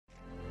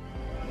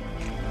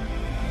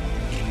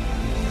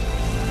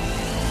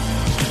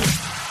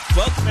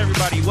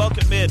everybody.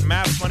 Welcome in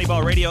Mavs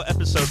Moneyball Radio,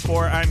 Episode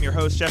 4. I'm your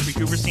host, Jeffrey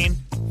Kuberstein.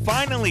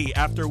 Finally,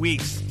 after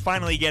weeks,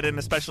 get in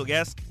a special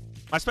guest.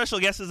 My special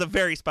guest is a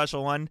very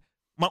special one.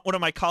 One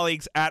of my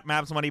colleagues at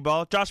Mavs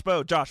Moneyball, Josh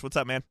Bowe. Josh, what's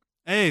up, man?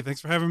 Hey,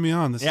 thanks for having me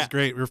on. This is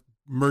great. We're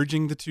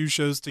merging the two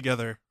shows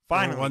together.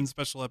 Finally, for one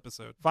special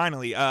episode.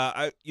 Finally,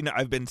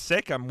 I've been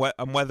sick. I'm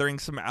weathering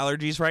some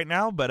allergies right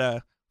now,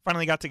 but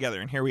finally got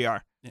together, and here we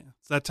are. Yeah,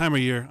 it's that time of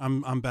year.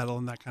 I'm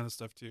battling that kind of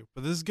stuff too,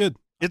 but this is good.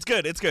 It's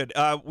good. It's good.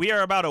 We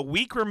are about a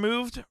week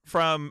removed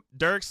from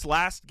Dirk's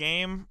last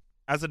game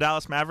as a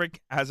Dallas Maverick.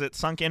 Has it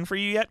sunk in for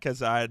you yet?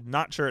 Because I'm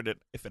not sure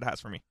if it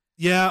has for me.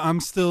 Yeah, I'm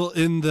still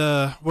in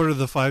what are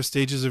the 5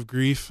 stages of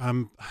grief?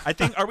 I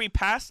think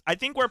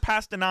we're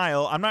past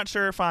denial. I'm not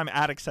sure if I'm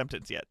at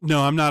acceptance yet.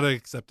 No, I'm not at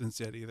acceptance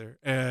yet either.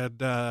 And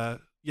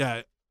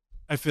yeah,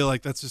 I feel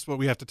like that's just what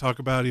we have to talk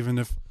about, even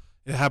if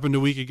it happened a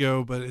week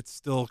ago, but it's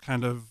still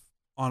kind of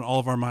on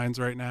all of our minds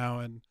right now.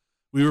 And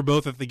we were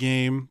both at the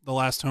game, the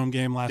last home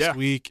game last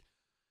week.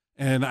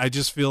 And I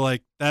just feel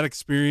like that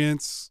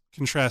experience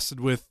contrasted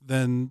with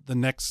then the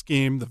next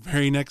game, the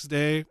very next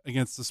day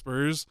against the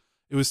Spurs.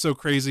 It was so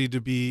crazy to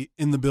be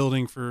in the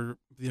building for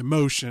the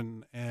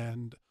emotion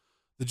and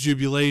the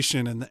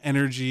jubilation and the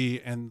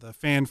energy and the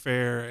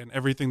fanfare and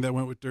everything that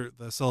went with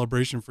the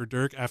celebration for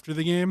Dirk after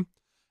the game.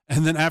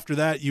 And then after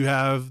that, you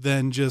have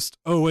then just,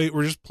 oh, wait,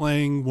 we're just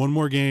playing one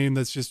more game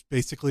that's just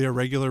basically a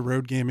regular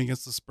road game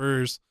against the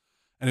Spurs.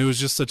 And it was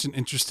just such an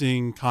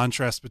interesting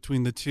contrast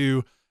between the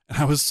two. And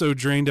I was so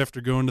drained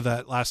after going to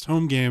that last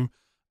home game.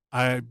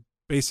 I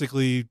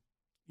basically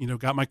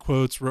got my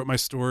quotes, wrote my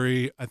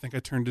story. I think I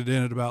turned it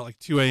in at about like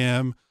 2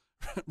 a.m.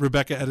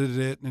 Rebecca edited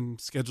it and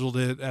scheduled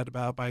it at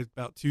by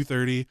about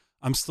 2:30.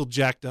 I'm still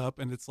jacked up,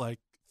 and it's like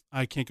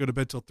I can't go to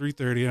bed till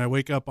 3:30, and I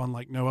wake up on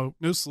like no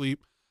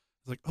sleep.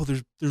 It's like, oh,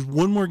 there's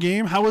one more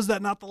game. How is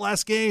that not the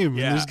last game?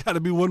 Yeah. There's got to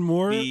be one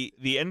more. The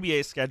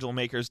NBA schedule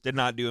makers did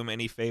not do him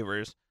any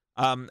favors.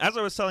 As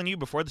I was telling you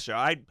before the show,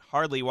 I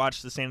hardly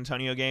watched the San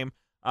Antonio game.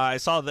 I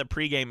saw the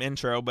pregame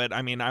intro, but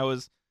I mean, I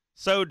was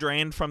so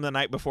drained from the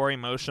night before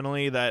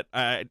emotionally that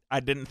I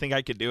didn't think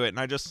I could do it, and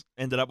I just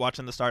ended up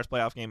watching the Stars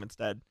playoff game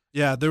instead.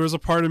 Yeah, there was a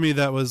part of me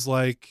that was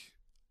like,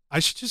 I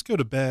should just go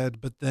to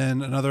bed, but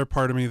then another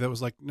part of me that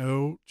was like,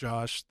 no,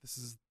 Josh, this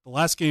is the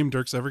last game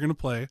Dirk's ever going to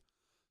play,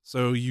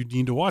 so you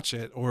need to watch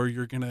it, or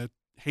you're going to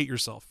hate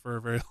yourself for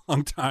a very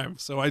long time.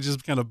 So I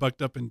just kind of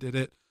bucked up and did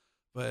it,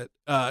 but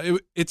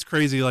it's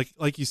crazy.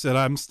 Like you said,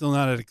 I'm still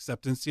not at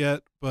acceptance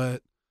yet,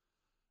 but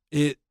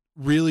it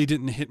really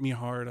didn't hit me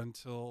hard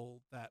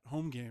until that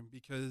home game,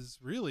 because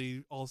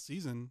really all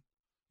season,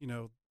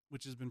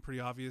 which has been pretty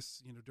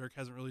obvious, Dirk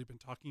hasn't really been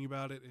talking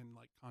about it in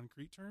like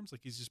concrete terms.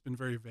 Like he's just been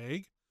very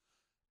vague.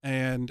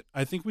 And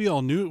I think we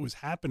all knew it was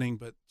happening,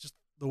 but just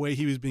the way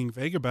he was being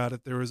vague about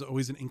it, there was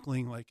always an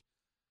inkling like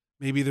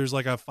maybe there's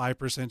like a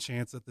 5%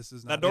 chance that this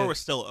is not that door it. was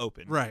still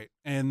open. Right.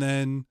 And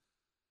then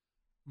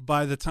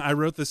by the time I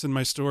wrote this in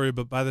my story,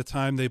 but by the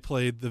time they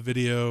played the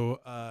video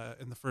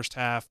in the first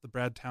half, the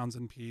Brad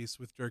Townsend piece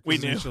with Dirk, we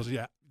knew. Initials,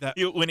 yeah, that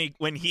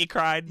when he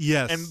cried,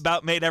 yes, and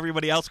about made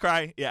everybody else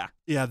cry, yeah,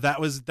 that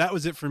was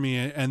it for me.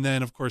 And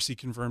then of course he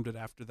confirmed it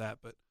after that.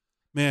 But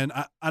man,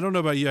 I don't know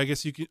about you. I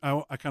guess you can.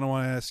 I kind of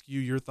want to ask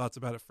you your thoughts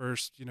about it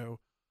first.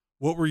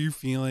 What were you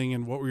feeling,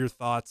 and what were your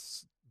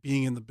thoughts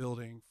being in the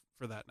building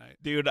for that night?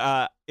 Dude,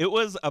 it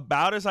was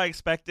about as I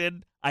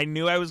expected. I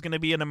knew I was going to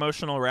be an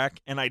emotional wreck,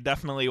 and I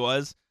definitely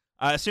was.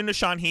 As soon as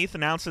Sean Heath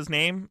announced his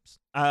name,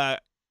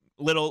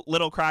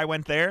 little cry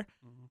went there,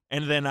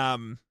 and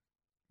then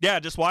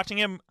just watching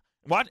him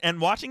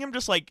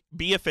just like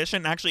be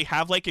efficient and actually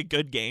have like a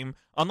good game.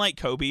 Unlike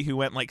Kobe, who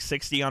went like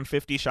 60 on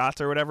 50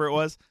 shots or whatever it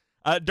was,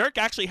 Dirk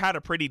actually had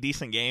a pretty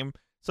decent game,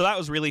 so that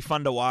was really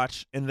fun to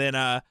watch. And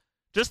then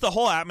just the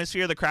whole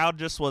atmosphere, the crowd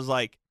just was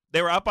like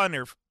they were up on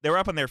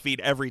their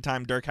feet every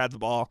time Dirk had the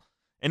ball.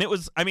 And it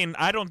was, I mean,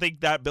 I don't think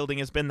that building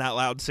has been that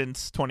loud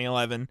since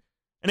 2011.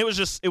 And it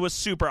was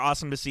super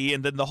awesome to see.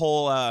 And then the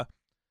whole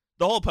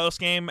post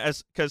game,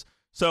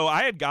 so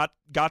I had got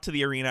to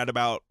the arena at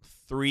about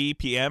 3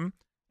 p.m.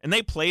 and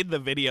they played the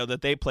video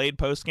that they played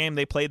post game.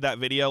 They played that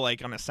video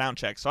like on a sound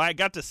check. So I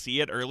got to see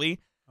it early.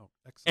 Oh,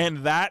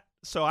 excellent. And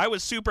so I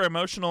was super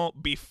emotional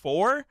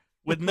before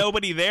with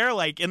nobody there,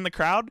 like in the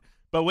crowd.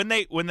 But when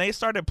they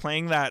started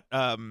playing that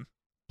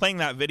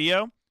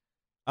video,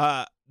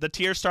 the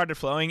tears started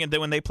flowing, and then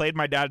when they played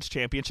my dad's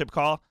championship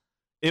call,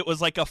 it was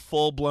like a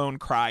full-blown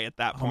cry at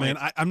that point.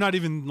 Oh man, I'm not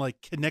even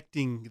like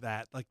connecting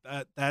that. Like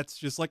that's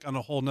just like on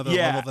a whole nother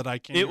level that I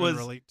can't even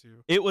relate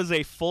to. It was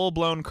a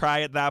full-blown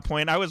cry at that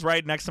point. I was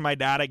right next to my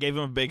dad. I gave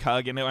him a big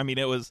hug, and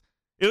it was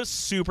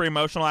super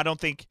emotional. I don't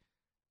think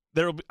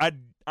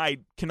I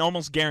can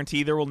almost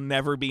guarantee there will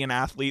never be an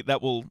athlete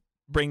that will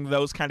bring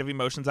those kind of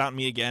emotions out in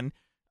me again.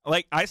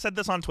 Like I said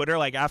this on Twitter,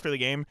 like after the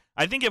game,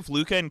 I think if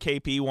Luka and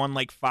KP won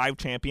like 5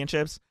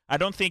 championships, I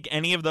don't think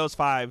any of those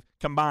 5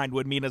 combined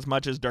would mean as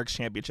much as Dirk's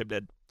championship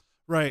did.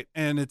 Right,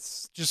 and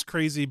it's just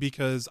crazy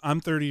because I'm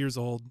 30 years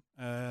old,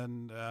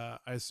 and I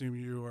assume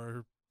you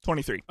are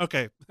 23.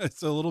 Okay,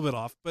 it's a little bit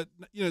off, but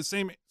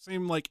same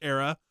like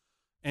era,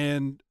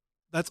 and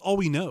that's all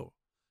we know.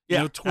 Yeah,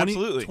 You know, 20,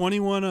 absolutely.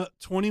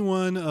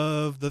 21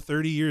 of the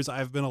 30 years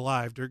I've been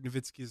alive, Dirk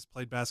Nowitzki has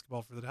played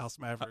basketball for the Dallas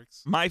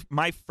Mavericks.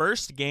 My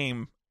first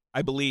game,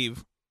 I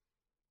believe,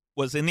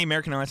 was in the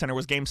American Airlines Center.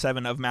 Was Game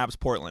 7 of Mavs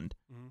Portland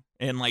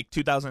in like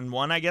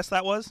 2001, I guess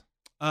that was.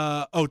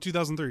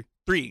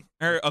 2003.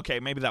 Okay,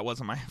 maybe that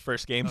wasn't my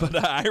first game, but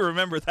I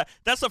remember that.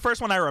 That's the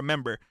first one I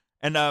remember.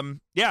 And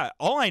yeah,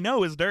 all I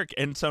know is Dirk,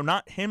 and so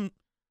not him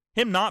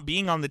not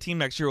being on the team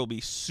next year will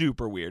be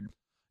super weird.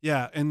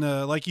 Yeah, and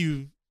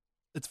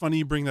it's funny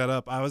you bring that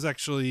up. I was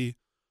actually,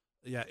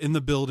 in the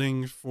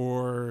building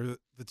for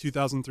the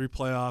 2003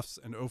 playoffs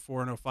and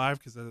 04 and 05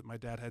 because my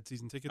dad had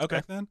season tickets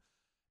back then.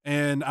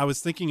 And I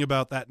was thinking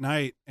about that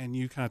night, and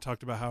you kind of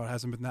talked about how it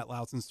hasn't been that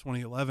loud since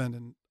 2011.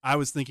 And I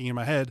was thinking in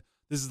my head,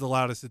 this is the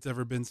loudest it's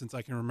ever been since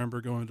I can remember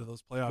going to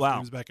those playoff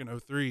games back in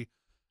 03.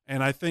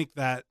 And I think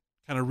that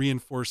kind of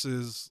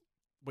reinforces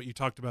what you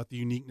talked about, the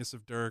uniqueness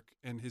of Dirk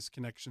and his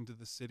connection to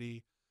the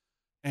city.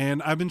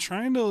 And I've been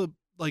trying to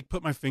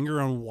put my finger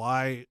on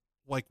why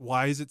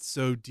is it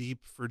so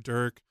deep for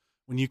Dirk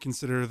when you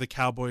consider the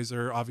Cowboys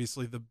are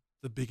obviously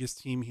the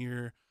biggest team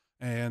here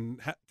and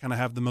kind of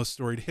have the most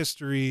storied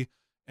history.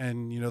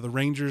 And, the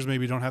Rangers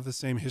maybe don't have the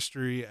same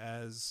history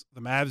as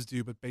the Mavs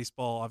do, but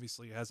baseball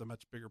obviously has a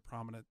much bigger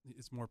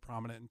it's more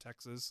prominent in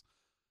Texas.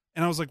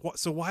 And I was like,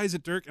 so why is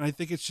it Dirk? And I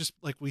think it's just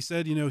like we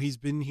said, he's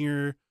been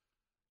here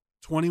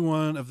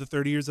 21 of the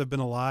 30 years I've been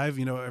alive.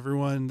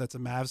 Everyone that's a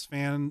Mavs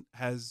fan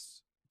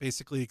has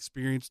basically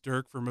experienced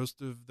Dirk for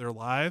most of their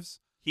lives.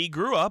 He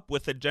grew up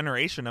with a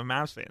generation of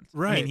Mavs fans.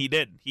 Right. I mean, he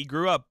did. He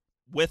grew up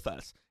with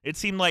us. It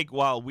seemed like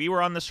while we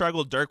were on the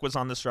struggle, Dirk was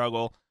on the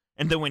struggle.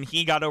 And then when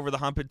he got over the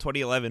hump in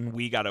 2011,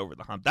 we got over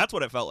the hump. That's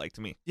what it felt like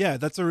to me. Yeah,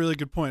 that's a really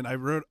good point.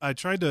 I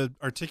tried to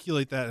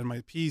articulate that in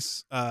my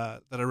piece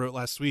that I wrote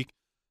last week.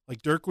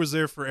 Like Dirk was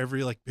there for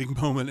every big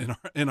moment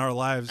in our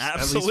lives.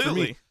 Absolutely. At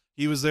least for me.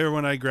 He was there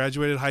when I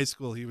graduated high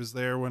school. He was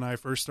there when I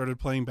first started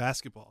playing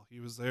basketball. He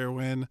was there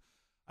when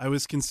I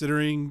was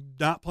considering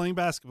not playing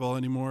basketball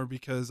anymore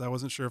because I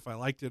wasn't sure if I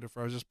liked it or if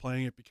I was just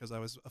playing it because I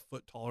was a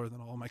foot taller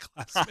than all my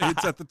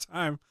classmates at the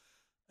time.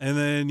 And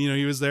then,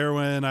 he was there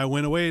when I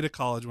went away to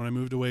college, when I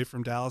moved away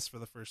from Dallas for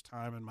the first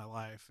time in my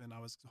life, and I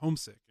was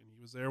homesick. And he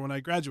was there when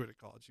I graduated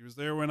college. He was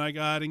there when I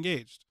got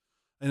engaged.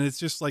 And it's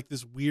just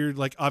this weird,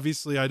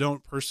 obviously I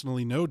don't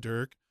personally know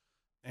Dirk,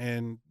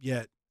 and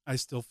yet I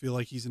still feel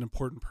like he's an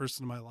important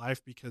person in my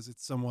life because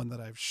it's someone that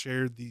I've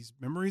shared these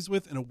memories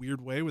with in a weird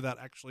way without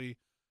actually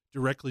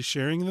directly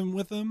sharing them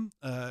with him.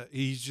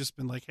 He's just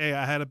been like, hey,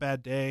 I had a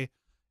bad day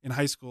in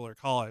high school or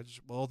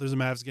college. Well, there's a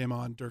Mavs game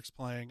on. Dirk's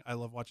playing. I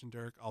love watching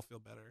Dirk. I'll feel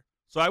better.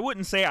 So I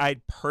wouldn't say I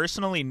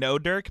personally know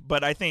Dirk,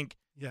 but I think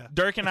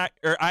Dirk and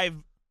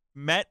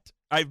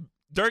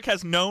Dirk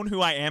has known who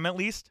I am at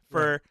least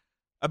for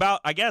about,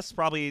 I guess,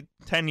 probably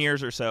 10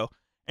 years or so.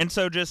 And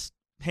so just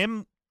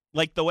him,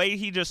 the way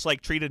he just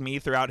treated me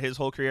throughout his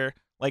whole career,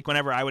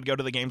 whenever I would go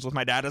to the games with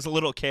my dad as a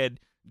little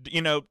kid,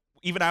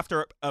 even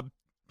after a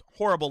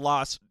horrible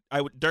loss,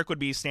 Dirk would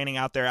be standing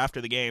out there after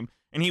the game.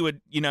 And he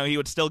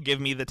would still give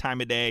me the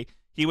time of day.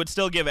 He would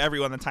still give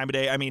everyone the time of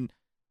day. I mean,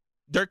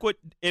 Dirk would,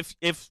 if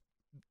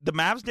the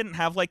Mavs didn't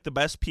have the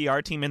best PR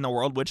team in the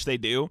world, which they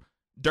do,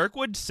 Dirk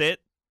would sit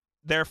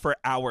there for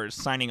hours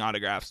signing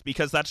autographs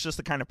because that's just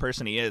the kind of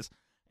person he is.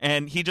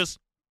 And he just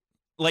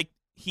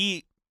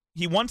he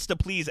wants to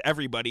please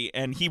everybody,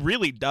 and he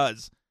really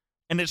does.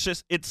 And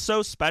it's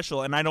so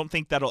special, and I don't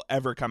think that'll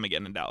ever come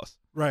again in Dallas.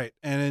 Right.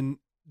 And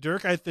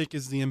Dirk, I think,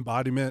 is the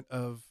embodiment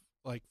of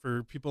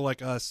for people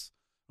like us.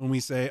 When we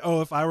say,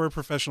 oh, if I were a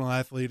professional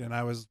athlete and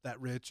I was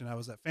that rich and I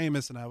was that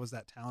famous and I was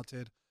that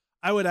talented,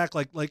 I would act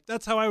like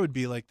that's how I would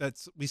be.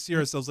 We see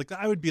ourselves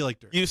I would be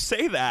like Dirk. You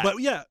say that.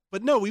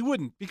 But no, we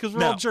wouldn't because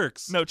we're all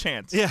jerks. No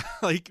chance. Yeah,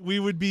 we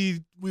would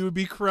be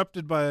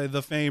corrupted by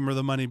the fame or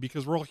the money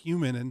because we're all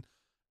human. And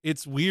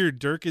it's weird.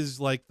 Dirk is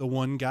the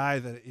one guy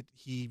that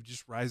he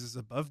just rises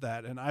above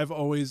that. And I've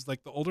always, the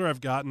older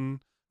I've gotten,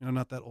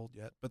 not that old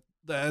yet, but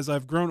as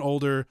I've grown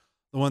older,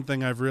 the one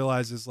thing I've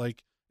realized is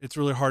it's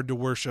really hard to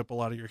worship a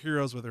lot of your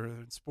heroes, whether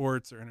in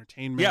sports or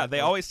entertainment. Yeah, they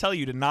always tell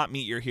you to not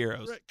meet your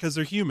heroes. Right, because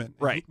they're human.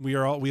 Right. We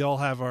all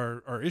have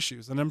our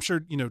issues. And I'm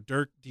sure,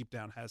 Dirk deep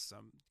down has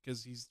some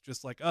because he's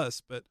just like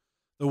us. But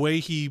the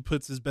way he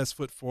puts his best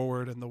foot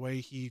forward and the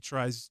way he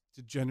tries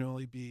to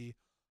genuinely be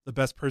the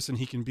best person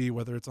he can be,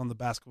 whether it's on the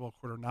basketball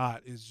court or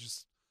not, is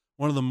just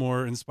one of the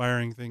more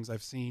inspiring things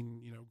I've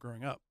seen,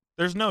 growing up.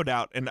 There's no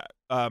doubt. And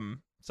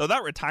so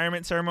that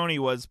retirement ceremony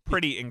was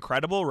pretty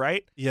incredible,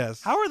 right?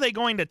 Yes. How are they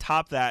going to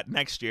top that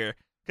next year?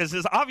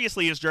 Because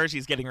obviously his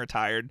jersey's getting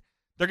retired.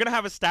 They're going to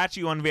have a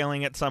statue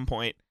unveiling at some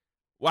point.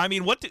 Well, I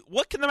mean, what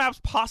can the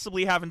Mavs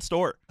possibly have in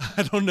store?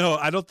 I don't know.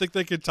 I don't think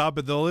they could top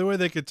it. The only way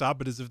they could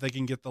top it is if they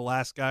can get the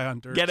last guy on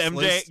Dirk's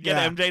list.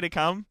 MJ to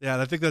come? Yeah,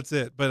 I think that's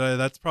it. But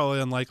that's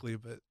probably unlikely.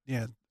 But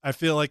yeah, I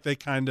feel like they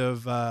kind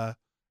of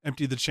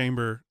emptied the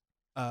chamber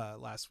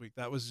last week.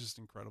 That was just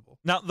incredible.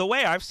 Now, the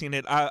way I've seen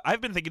it,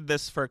 I've been thinking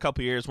this for a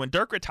couple years. When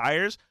Dirk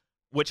retires,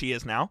 which he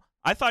is now,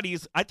 I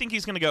think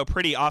he's going to go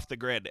pretty off the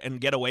grid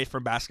and get away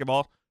from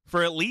basketball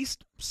for at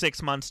least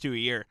 6 months to a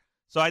year.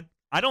 So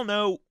I don't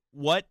know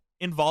what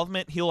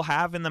involvement he'll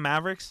have in the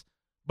Mavericks,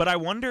 but I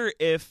wonder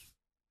if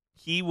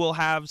he will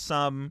have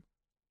some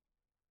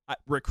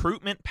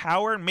recruitment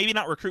power. Maybe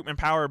not recruitment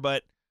power,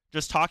 but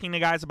just talking to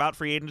guys about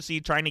free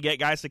agency, trying to get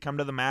guys to come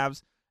to the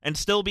Mavs, and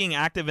still being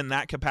active in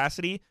that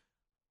capacity.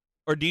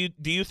 Or do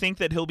you think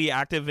that he'll be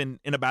active in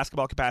a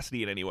basketball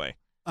capacity in any way?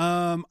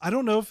 I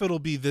don't know if it'll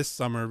be this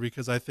summer,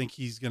 because I think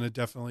he's going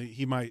to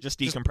he might just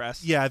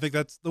decompress. Yeah, I think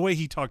that's the way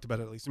he talked about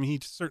it, at least. I mean, he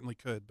certainly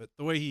could, but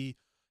the way he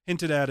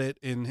hinted at it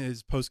in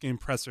his post-game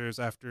pressers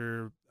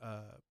after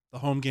the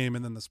home game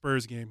and then the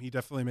Spurs game, he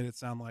definitely made it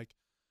sound like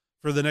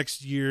for the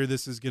next year,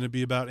 this is going to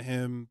be about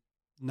him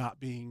not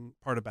being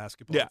part of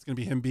basketball. Yeah. It's going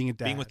to be him being a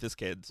dad. Being with his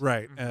kids.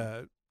 Right.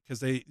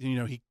 Because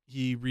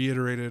he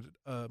reiterated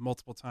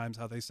multiple times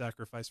how they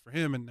sacrificed for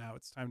him, and now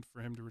it's time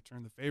for him to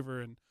return the favor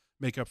and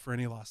make up for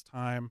any lost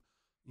time.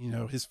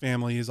 His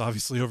family is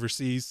obviously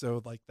overseas,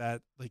 so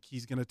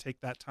he's going to take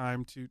that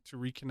time to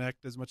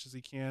reconnect as much as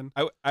he can.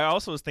 I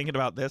also was thinking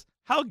about this.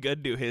 How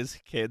good do his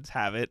kids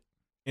have it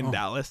in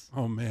Dallas?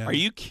 Oh man. Are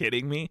you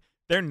kidding me?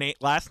 Their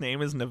last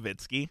name is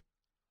Nowitzki.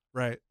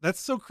 Right. That's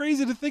so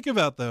crazy to think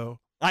about, though.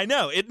 I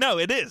know.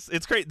 It is.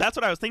 It's great. That's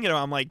what I was thinking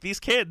about. I'm like, these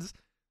kids,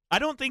 I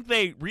don't think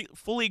they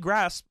fully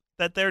grasp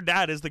that their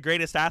dad is the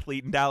greatest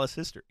athlete in Dallas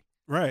history.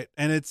 Right.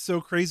 And it's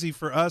so crazy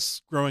for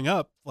us growing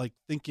up,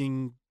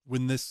 thinking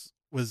when this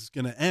was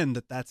going to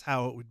end, that's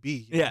how it would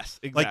be. Yes,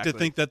 exactly. To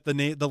think that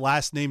the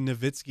last name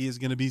Nowitzki is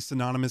going to be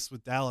synonymous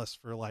with Dallas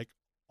for all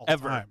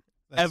ever time.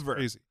 That's ever.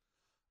 Crazy.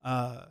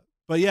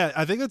 But yeah,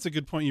 I think that's a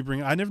good point you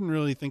bring. I never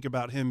really think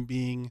about him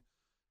being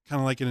kind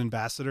of like an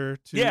ambassador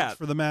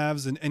for the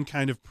Mavs and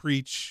kind of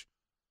preach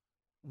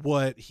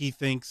what he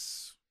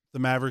thinks the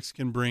Mavericks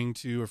can bring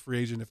to a free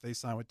agent if they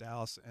sign with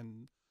Dallas,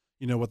 and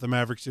what the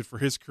Mavericks did for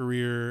his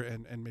career,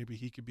 and maybe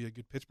he could be a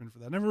good pitchman for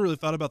that. I never really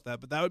thought about that,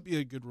 but that would be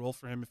a good role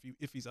for him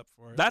if he's up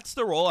for it. That's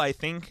the role I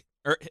think,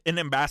 or an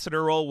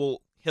ambassador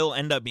role he'll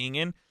end up being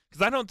in,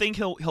 because I don't think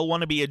he'll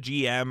want to be a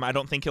GM. I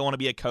don't think he'll want to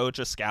be a coach,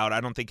 a scout. I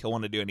don't think he'll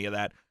want to do any of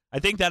that. I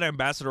think that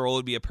ambassador role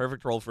would be a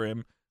perfect role for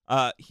him.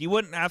 He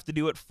wouldn't have to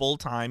do it full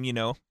time,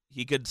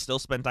 He could still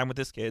spend time with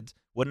his kids.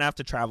 Wouldn't have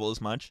to travel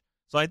as much.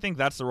 So I think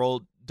that's the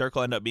role Dirk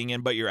will end up being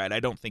in. But you're right. I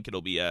don't think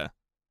it'll be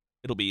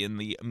in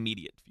the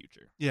immediate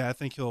future. Yeah, I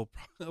think he'll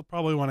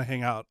probably want to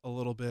hang out a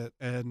little bit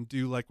and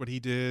do like what he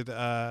did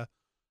a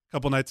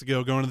couple nights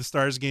ago, going to the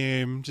Stars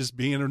game, just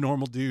being a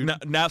normal dude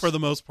for the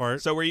most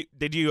part. So were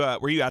you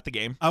at the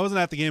game? I wasn't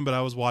at the game, but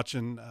I was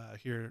watching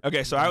here.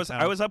 Okay, so I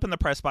was up in the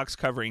press box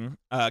covering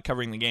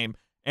the game,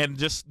 and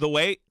just the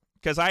way,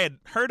 because I had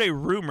heard a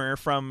rumor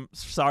from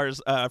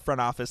Stars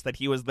front office that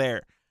he was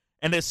there,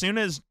 and as soon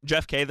as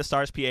Jeff K, the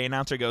Stars PA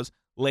announcer, goes,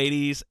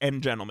 "Ladies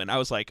and gentlemen," I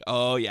was like,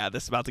 "Oh yeah,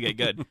 this is about to get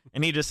good."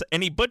 and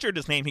he butchered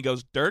his name. He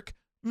goes, "Dirk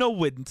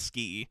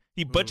Nowitzki."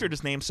 He butchered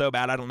his name so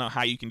bad. I don't know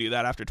how you can do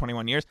that after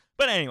 21 years.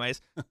 But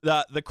anyways,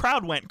 the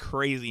crowd went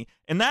crazy,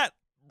 and that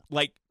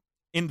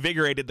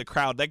invigorated the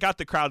crowd. That got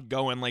the crowd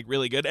going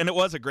really good, and it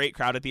was a great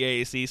crowd at the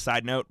AAC.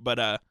 Side note,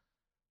 but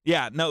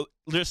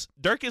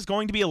Dirk is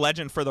going to be a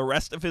legend for the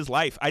rest of his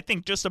life. I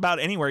think just about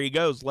anywhere he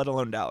goes, let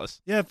alone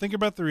Dallas. Yeah, think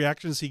about the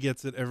reactions he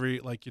gets at every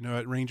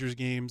at Rangers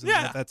games and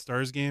at that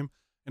Stars game,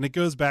 and it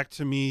goes back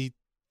to me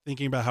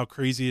thinking about how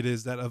crazy it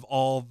is that of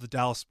all the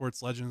Dallas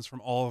sports legends,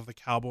 from all of the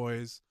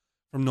Cowboys,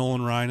 from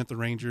Nolan Ryan at the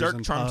Rangers, Dirk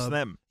and trumps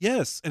them.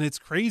 Yes, and it's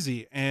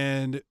crazy,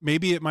 and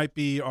maybe it might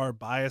be our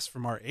bias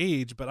from our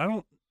age, but I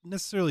don't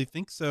necessarily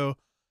think so.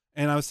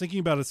 And I was thinking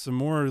about it some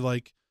more,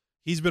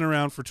 he's been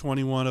around for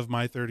 21 of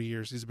my 30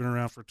 years. He's been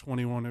around for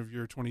 21 of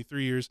your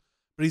 23 years,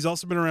 but he's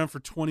also been around for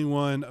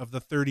 21 of the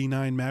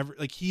 39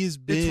 Mavericks. He has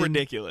been... It's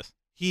ridiculous.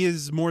 He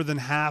is more than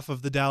half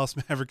of the Dallas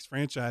Mavericks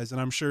franchise, and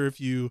I'm sure if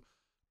you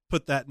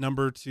put that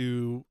number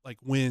to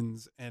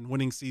wins and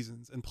winning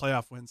seasons and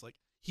playoff wins,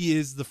 he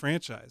is the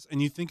franchise.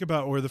 And you think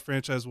about where the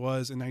franchise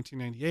was in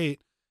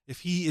 1998,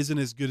 if he isn't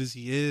as good as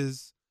he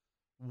is,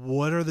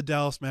 what are the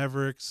Dallas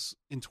Mavericks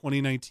in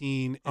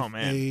 2019 if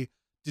they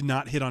did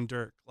not hit on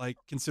Dirk,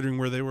 considering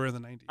where they were in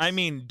the 90s? I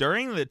mean,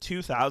 during the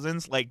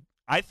 2000s,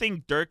 I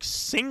think Dirk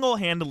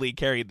single-handedly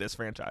carried this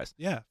franchise.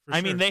 Yeah, for I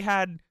sure. mean, they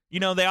had,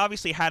 they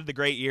obviously had the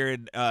great year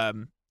in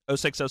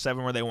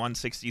 06-07 where they won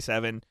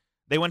 67.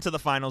 They went to the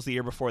finals the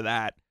year before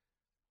that.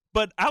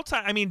 But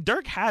outside,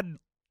 Dirk had,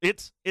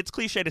 it's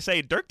cliche to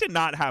say, Dirk did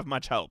not have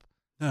much help.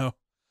 No.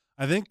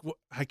 I think,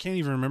 I can't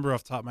even remember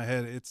off the top of my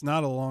head, it's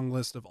not a long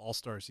list of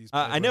all-stars he's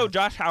played I know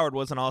Josh Howard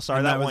was an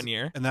all-star that 1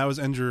 year. And that was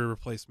injury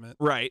replacement.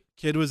 Right.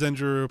 Kidd was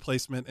injury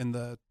replacement in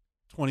the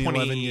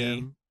 2011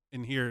 game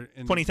in here.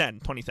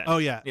 2010. Oh,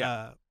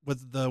 yeah.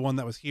 With the one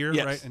that was here,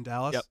 yes. Right, in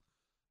Dallas. Yep.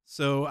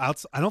 So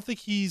I don't think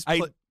he's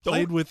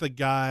played with a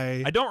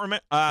guy I don't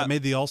remember that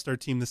made the All-Star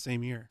team the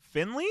same year.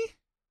 Finley?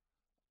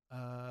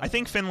 I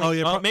think Finley. Oh,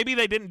 yeah, maybe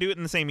they didn't do it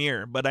in the same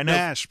year, but I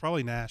know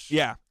probably Nash.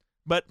 Yeah,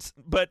 but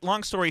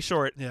long story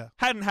short, yeah,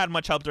 hadn't had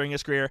much help during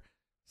his career.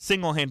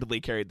 Single-handedly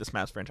carried this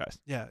Mavs franchise.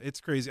 Yeah,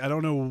 it's crazy. I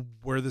don't know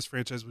where this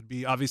franchise would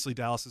be. Obviously,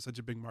 Dallas is such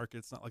a big market.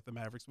 It's not like the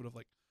Mavericks would have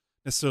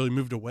necessarily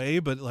moved away,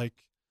 but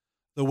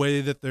the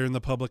way that they're in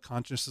the public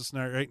consciousness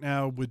right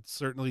now would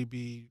certainly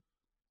be,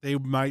 they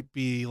might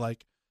be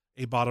like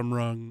a bottom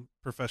rung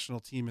professional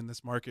team in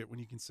this market when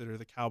you consider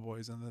the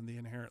Cowboys and then the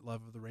inherent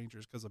love of the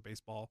Rangers because of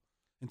baseball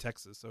in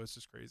Texas. So it's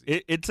just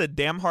crazy. It's a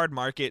damn hard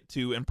market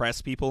to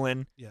impress people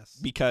in. Yes.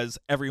 Because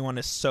everyone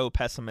is so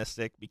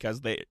pessimistic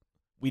because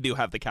we do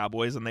have the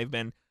Cowboys and they've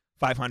been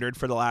 500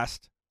 for the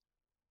last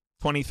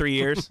 23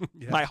 years.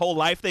 Yeah. My whole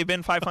life they've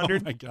been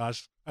 500. Oh my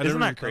gosh. Isn't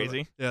that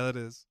crazy? Yeah, that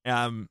is.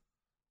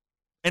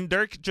 And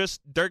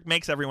Dirk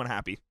makes everyone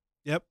happy.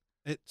 Yep.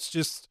 It's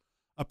just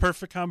a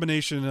perfect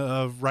combination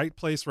of right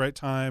place, right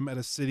time at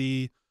a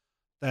city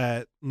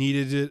that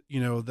needed it,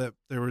 that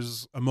there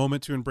was a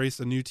moment to embrace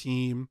a new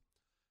team.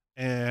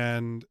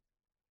 And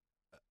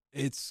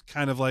it's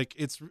kind of like,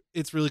 it's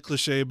really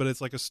cliche, but it's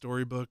like a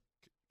storybook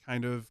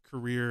kind of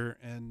career.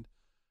 And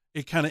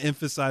it kind of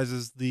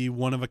emphasizes the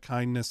one of a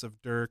kindness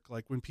of Dirk.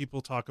 Like when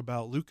people talk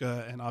about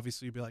Luka, and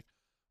obviously you'd be like,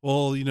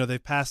 well,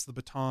 they've passed the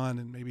baton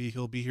and maybe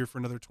he'll be here for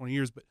another 20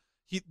 years, but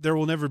there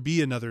will never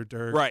be another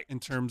Dirk, right? In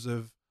terms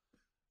of,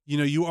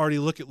 you already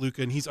look at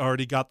Luka and he's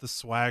already got the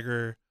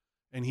swagger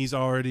and he's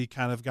already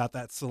kind of got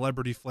that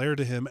celebrity flair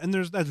to him. And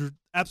there's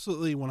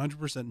absolutely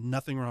 100%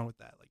 nothing wrong with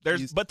that. Like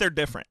but they're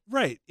different.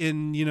 Right.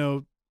 And,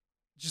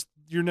 just,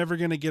 you're never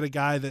going to get a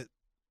guy that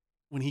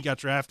when he got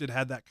drafted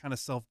had that kind of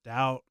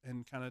self-doubt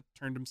and kind of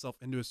turned himself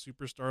into a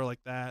superstar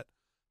like that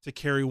to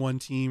carry one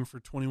team for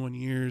 21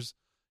 years.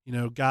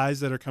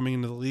 Guys that are coming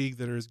into the league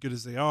that are as good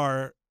as they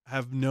are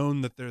have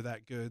known that they're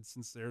that good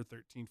since they're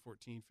 13,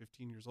 14,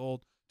 15 years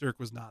old. Dirk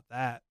was not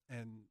that.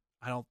 And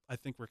I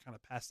think we're kind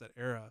of past that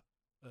era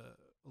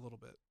a little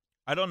bit.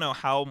 I don't know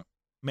how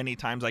many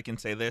times I can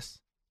say this,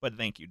 but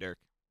thank you, Dirk.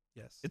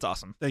 Yes. It's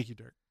awesome. Thank you,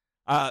 Dirk.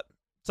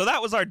 So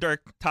that was our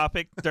Dirk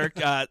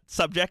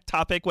subject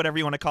topic, whatever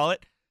you want to call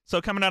it. So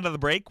coming out of the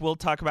break, we'll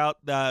talk about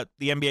the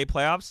NBA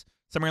playoffs,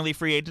 summer league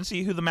free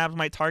agency, who the Mavs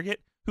might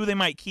target, who they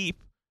might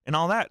keep, and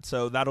all that.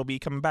 So that'll be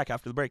coming back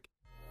after the break.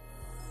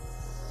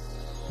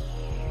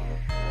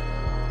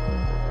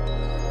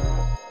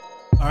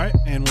 All right,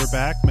 and we're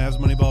back. Mavs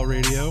Moneyball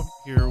Radio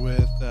here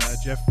with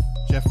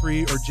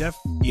Jeffrey or Jeff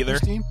either.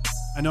 Team.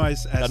 I know I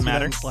asked you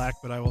that in Slack,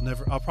 Slack, but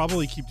I'll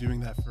probably keep doing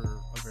that for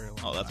a very long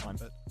time. Oh, that's fine.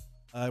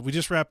 But we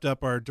just wrapped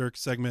up our Dirk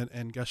segment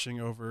and gushing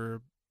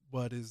over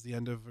what is the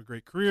end of a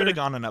great career. Could have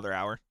gone another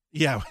hour.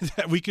 Yeah,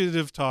 we could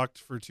have talked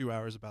for 2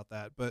 hours about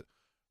that, but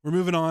we're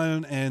moving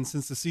on. And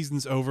since the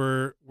season's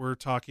over, we're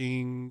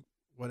talking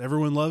what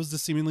everyone loves to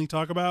seemingly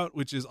talk about,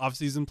 which is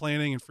off-season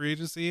planning and free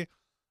agency.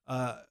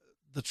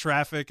 The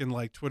traffic and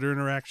like Twitter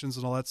interactions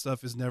and all that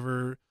stuff is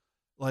never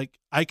like,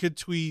 I could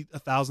tweet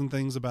 1,000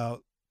 things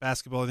about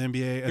basketball and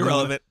NBA. And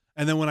irrelevant.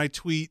 And then when I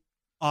tweet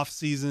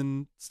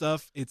off-season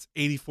stuff, it's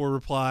 84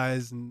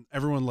 replies, and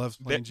everyone loves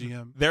playing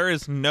GM. There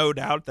is no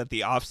doubt that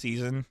the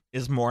off-season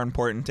is more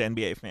important to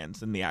NBA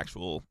fans than the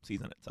actual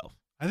season itself.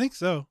 I think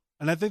so.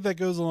 And I think that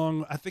goes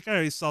along. I think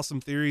I saw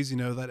some theories,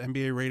 that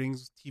NBA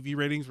ratings, TV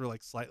ratings were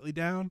like slightly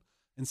down.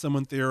 And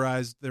someone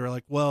theorized, they were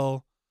like,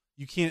 well,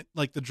 you can't,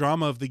 like, the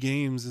drama of the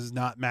games is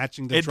not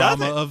matching the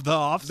drama of the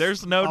off.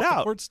 There's no doubt.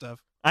 The court stuff.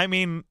 I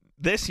mean,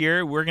 this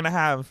year we're going to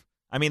have,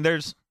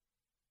 there's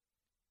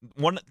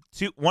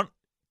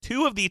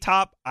two of the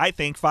top, I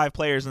think, 5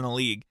 players in the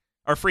league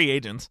are free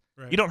agents.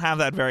 Right. You don't have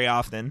that very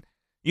often.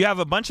 You have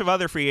a bunch of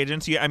other free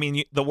agents.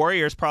 The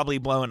Warriors probably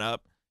blowing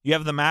up. You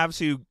have the Mavs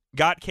who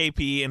got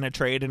KP in a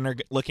trade and are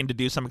looking to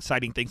do some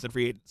exciting things in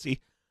free agency.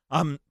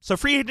 So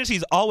free agency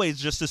is always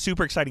just a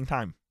super exciting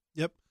time.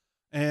 Yep.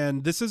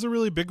 And this is a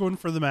really big one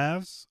for the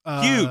Mavs.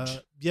 Huge.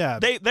 Yeah.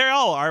 They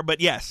all are,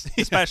 but yes,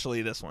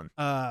 especially this one.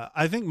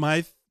 I think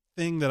my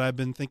thing that I've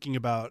been thinking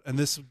about, and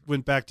this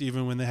went back to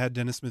even when they had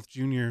Dennis Smith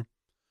Jr.,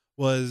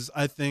 was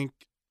I think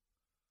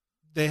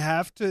they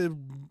have to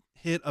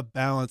hit a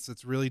balance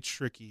that's really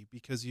tricky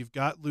because you've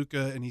got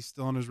Luka and he's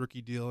still on his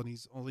rookie deal and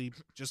he's only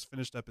just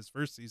finished up his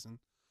first season.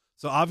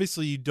 So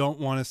obviously you don't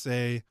want to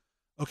say,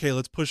 okay,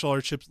 let's push all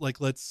our chips,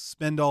 like let's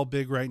spend all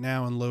big right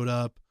now and load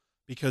up,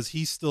 because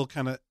he's still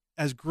kind of,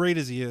 as great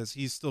as he is,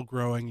 he's still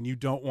growing, and you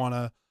don't want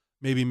to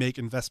maybe make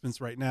investments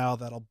right now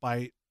that'll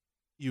bite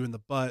you in the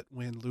butt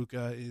when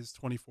Luka is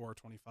 24 or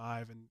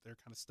 25 and they're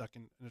kind of stuck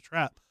in a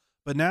trap.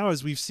 But now,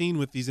 as we've seen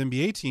with these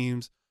NBA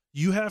teams,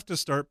 you have to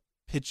start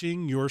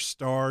pitching your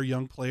star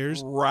young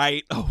players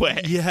right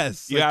away.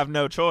 Yes. You have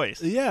no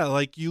choice. Yeah,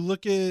 like you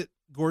look at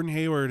Gordon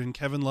Hayward and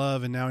Kevin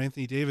Love and now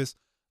Anthony Davis.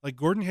 Like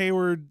Gordon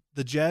Hayward,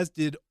 the Jazz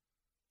did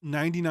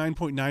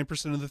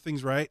 99.9% of the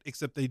things right,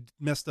 except they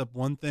messed up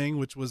one thing,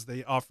 which was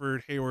they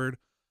offered Hayward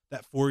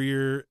that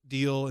 4-year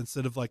deal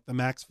instead of like the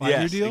max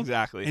 5-year deal.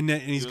 Exactly. And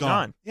he's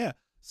gone. Yeah.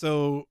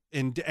 So,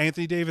 and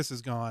Anthony Davis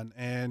is gone.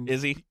 And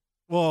is he?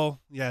 Well,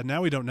 yeah,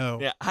 now we don't know.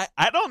 Yeah,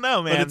 I don't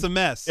know, man. But it's a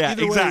mess. Yeah,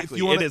 Either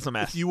exactly. Way, it is a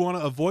mess. If you want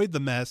to avoid the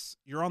mess,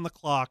 you're on the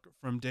clock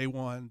from day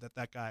one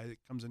that guy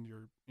comes into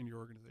your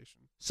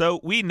organization. So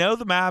we know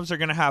the Mavs are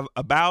going to have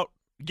about,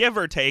 give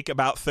or take,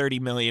 about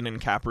 $30 million in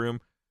cap room.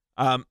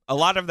 A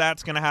lot of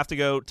that's going to have to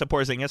go to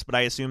Porzingis, but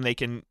I assume they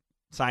can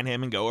sign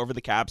him and go over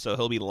the cap, so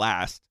he'll be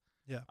last.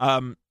 Yeah.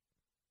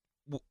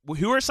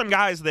 who are some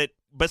guys that,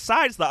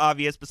 besides the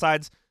obvious,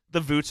 besides the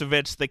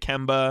Vucevic, the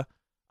Kemba,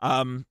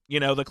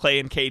 the Clay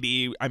and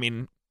KD, I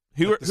mean,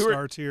 who Like the are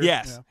star tier?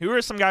 yes, Yeah. who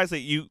are some guys that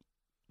you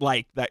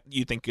like that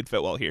you think could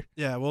fit well here?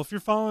 Yeah, well, if you're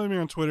following me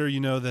on Twitter, you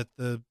know that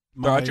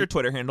Throw out your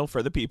Twitter handle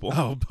for the people.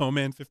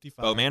 Bowman55.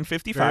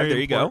 Bowman55. Very There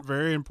you go.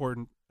 Very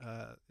important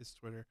is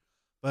Twitter.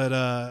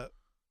 But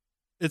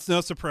it's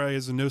no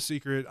surprise and no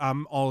secret.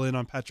 I'm all in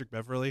on Patrick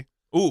Beverley.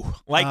 Ooh,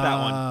 like that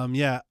one.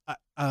 Yeah,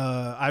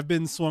 I've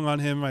been swung on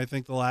him. I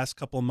think the last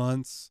couple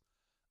months.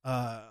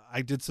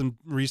 I did some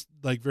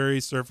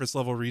very surface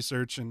level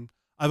research, and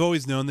I've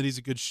always known that he's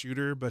a good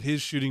shooter, but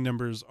his shooting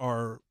numbers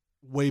are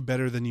way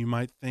better than you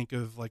might think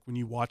of. Like when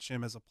you watch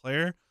him as a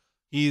player,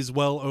 he's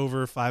well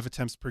over 5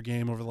 attempts per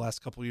game over the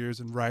last couple of years,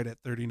 and right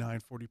at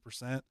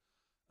 39-40%.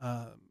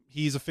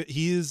 He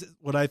is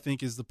what I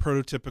think is the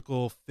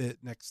prototypical fit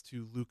next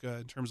to Luka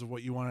in terms of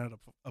what you want out of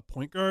a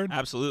point guard.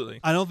 Absolutely.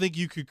 I don't think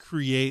you could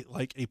create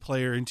like a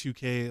player in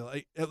 2K.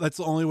 Like that's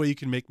the only way you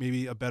can make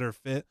maybe a better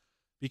fit,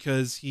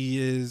 because he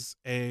is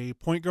a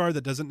point guard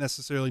that doesn't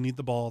necessarily need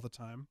the ball all the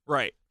time.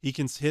 Right. He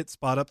can hit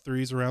spot up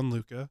threes around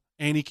Luka,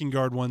 and he can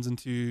guard ones and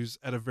twos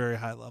at a very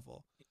high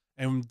level.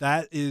 And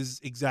that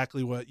is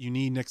exactly what you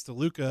need next to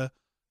Luka.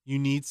 You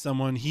need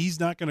someone. He's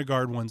not going to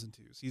guard ones and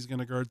twos. He's going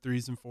to guard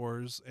threes and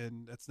fours,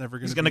 and that's never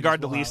going to. He's going to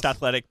guard the least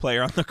athletic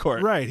player on the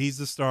court. Right. He's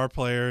the star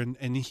player,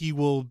 and he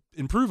will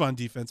improve on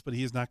defense, but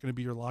he is not going to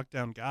be your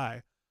lockdown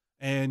guy.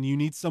 And you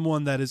need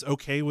someone that is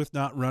okay with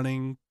not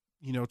running,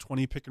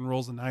 20 pick and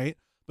rolls a night,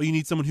 but you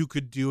need someone who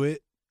could do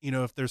it.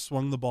 If they're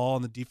swung the ball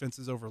and the defense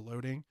is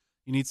overloading,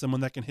 you need someone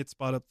that can hit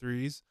spot up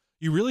threes.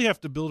 You really have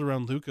to build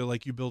around Luka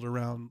like you build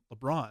around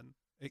LeBron,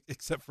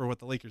 except for what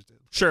the Lakers did.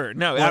 Sure,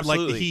 no, Or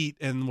absolutely. like the Heat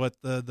and what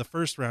the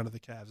first round of the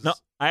Cavs. No,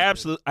 I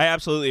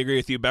absolutely agree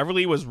with you.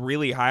 Beverly was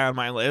really high on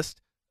my list,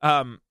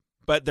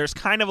 but there's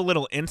kind of a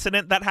little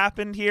incident that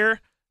happened here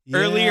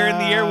earlier in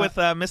the year with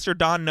Mr.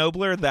 Don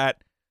Nobler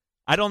that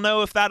I don't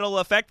know if that'll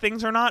affect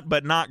things or not,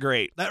 but not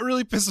great. That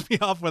really pissed me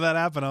off when that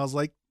happened. I was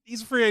like,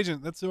 he's a free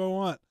agent. That's who I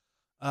want.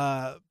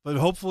 But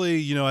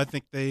hopefully, I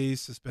think they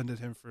suspended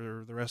him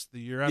for the rest of the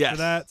year after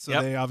that.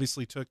 So they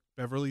obviously took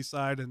Beverly's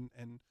side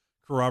and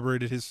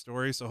corroborated his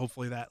story. So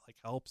hopefully that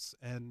helps.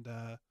 And,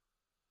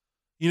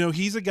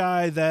 he's a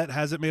guy that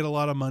hasn't made a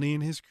lot of money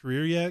in his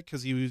career yet,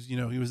 because he was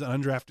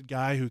an undrafted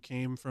guy who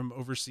came from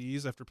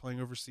overseas after playing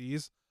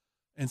overseas.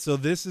 And so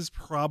this is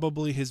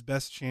probably his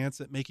best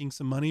chance at making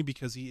some money,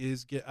 because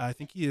I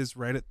think he is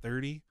right at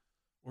 30,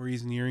 or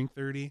he's nearing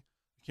 30.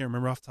 I can't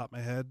remember off the top of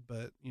my head,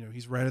 but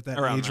he's right at that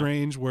Around age that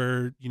range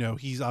where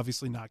he's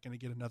obviously not going to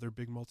get another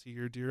big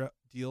multi-year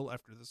deal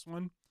after this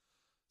one.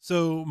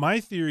 So my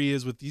theory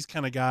is, with these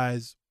kind of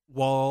guys,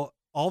 while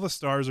all the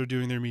stars are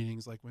doing their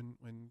meetings, like when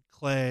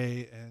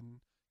Clay and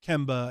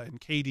Kemba and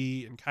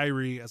KD and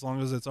Kyrie, as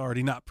long as it's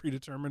already not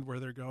predetermined where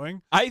they're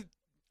going,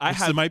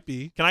 it might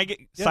be. Can I get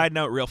side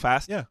note real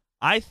fast? Yeah.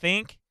 I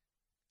think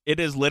it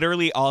is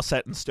literally all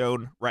set in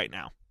stone right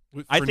now.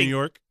 For New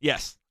York?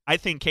 Yes. I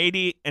think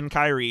KD and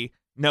Kyrie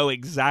know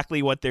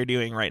exactly what they're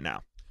doing right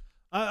now.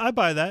 I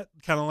buy that.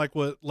 Kind of like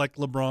what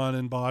LeBron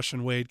and Bosh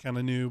and Wade kind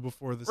of knew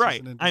before the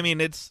season ended. I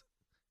mean, it's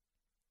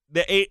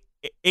the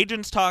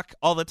agents talk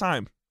all the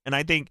time, and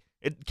I think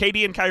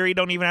KD and Kyrie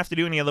don't even have to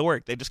do any of the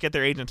work. They just get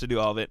their agent to do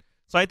all of it.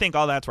 So I think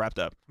all that's wrapped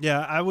up. Yeah,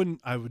 I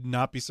would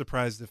not be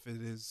surprised if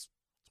it is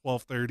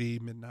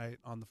 12:30 midnight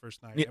on the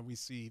first night, and we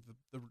see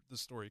the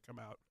story come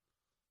out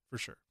for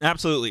sure.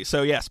 Absolutely.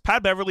 So yes,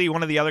 Pat Beverly,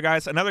 one of the other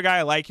guys, another guy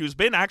I like, who's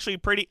been actually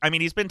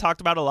he's been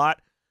talked about a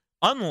lot.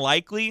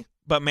 Unlikely,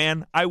 but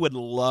man, I would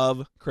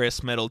love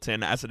Chris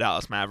Middleton as a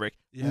Dallas Maverick.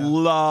 Yeah.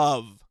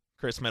 Love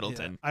Chris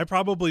Middleton. Yeah. I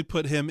probably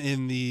put him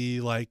in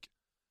the,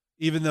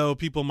 even though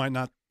people might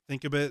not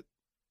think of it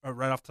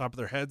right off the top of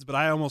their heads, but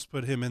I almost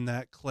put him in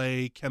that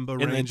Clay Kemba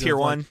in range the tier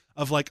one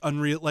of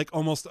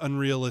almost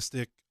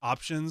unrealistic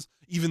options.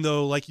 Even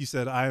though, like you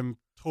said, I'm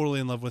totally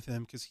in love with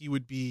him, because he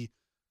would be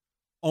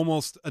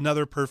almost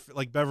another perfect,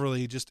 like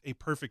Beverly, just a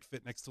perfect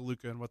fit next to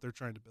Luka and what they're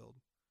trying to build.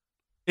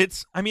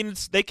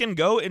 They can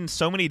go in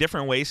so many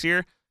different ways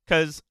here,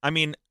 because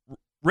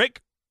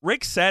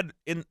Rick said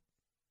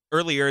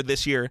earlier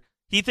this year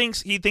he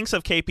thinks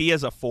of KP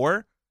as a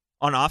 4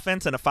 on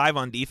offense and a 5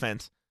 on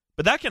defense.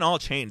 But that can all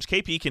change.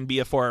 KP can be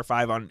a 4 or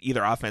 5 on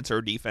either offense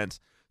or defense.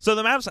 So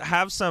the Mavs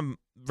have some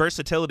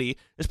versatility,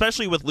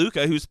 especially with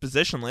Luka, who's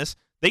positionless.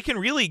 They can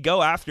really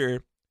go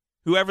after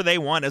whoever they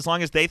want as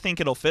long as they think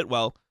it'll fit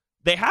well.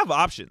 They have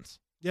options.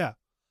 Yeah.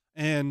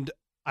 And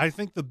I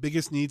think the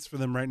biggest needs for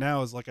them right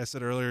now is, like I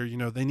said earlier,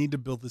 they need to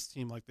build this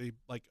team like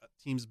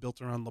teams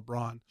built around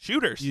LeBron.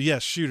 Shooters.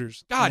 Yes,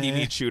 shooters. God, you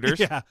need shooters.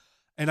 Yeah.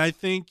 And I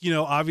think,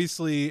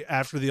 obviously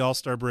after the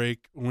All-Star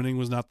break, winning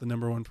was not the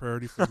number one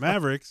priority for the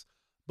Mavericks.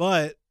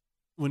 But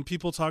when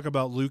people talk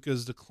about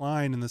Luka's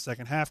decline in the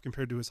second half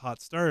compared to his hot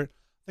start,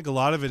 I think a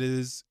lot of it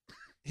is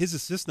his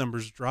assist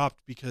numbers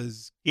dropped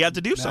because he had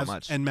to do so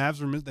much. And Mavs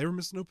were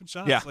missing open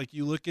shots. Yeah. Like,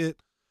 you look at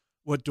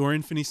what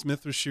Dorian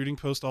Finney-Smith was shooting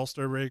post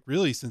All-Star break,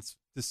 really since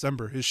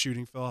December, his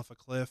shooting fell off a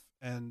cliff.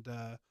 And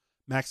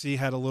Maxey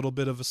had a little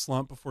bit of a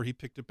slump before he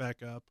picked it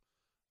back up.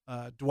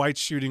 Dwight's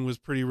shooting was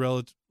pretty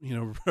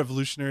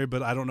revolutionary,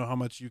 but I don't know how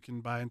much you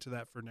can buy into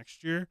that for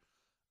next year.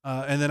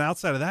 And then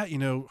outside of that,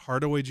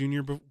 Hardaway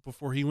Jr.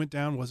 Before he went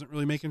down wasn't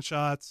really making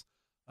shots.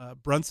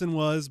 Brunson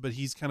was, but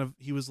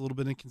he was a little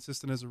bit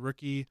inconsistent as a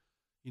rookie.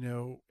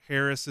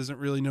 Harris isn't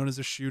really known as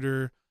a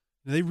shooter.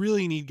 And they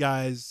really need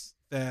guys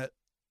that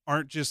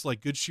aren't just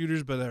like good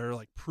shooters, but are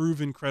like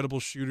proven credible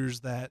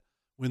shooters that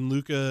when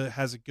Luka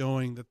has it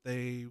going, that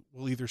they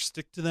will either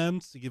stick to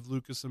them to give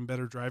Luka some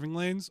better driving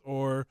lanes,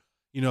 or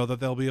that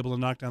they'll be able to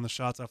knock down the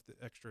shots off the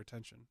extra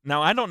attention.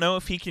 Now, I don't know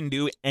if he can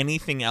do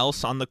anything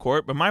else on the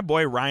court, but my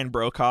boy Ryan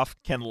Broekhoff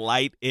can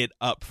light it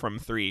up from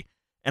three.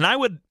 And I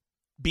would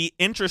be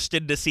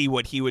interested to see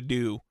what he would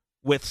do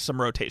with some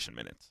rotation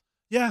minutes.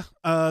 Yeah,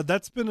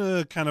 that's been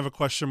a kind of a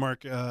question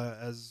mark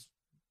as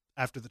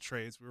after the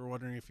trades. We were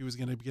wondering if he was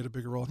going to get a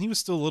bigger role. And he was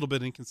still a little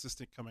bit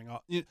inconsistent coming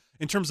off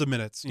in terms of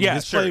minutes.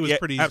 His play was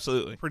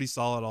pretty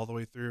solid all the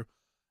way through.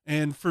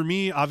 And for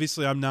me,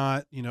 obviously, I'm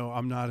not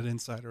an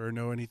insider or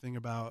know anything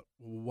about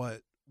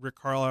what Rick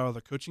Carlisle or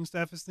the coaching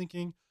staff is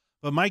thinking.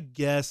 But my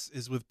guess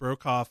is with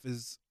Broekhoff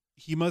is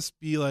he must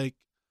be like,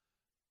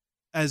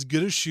 as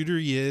good a shooter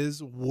he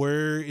is,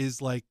 where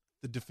is like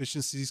the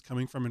deficiencies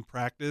coming from in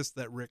practice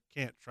that Rick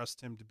can't trust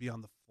him to be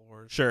on the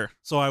floor. Sure.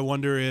 So I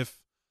wonder if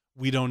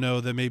we don't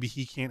know that maybe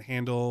he can't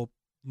handle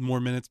more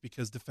minutes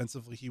because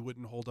defensively he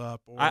wouldn't hold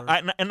up. Or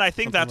I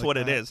think that's like what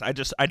that. it is.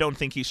 I don't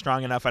think he's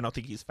strong enough. I don't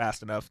think he's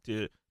fast enough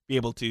to be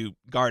able to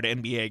guard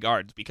NBA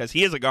guards, because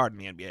he is a guard in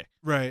the NBA.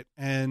 Right.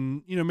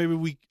 And,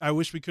 maybe I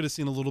wish we could have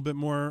seen a little bit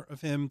more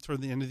of him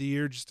toward the end of the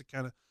year just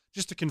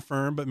to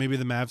confirm, but maybe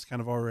the Mavs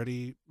kind of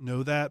already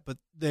know that. But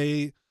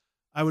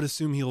I would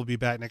assume he'll be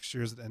back next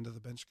year as the end of the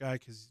bench guy,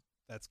 because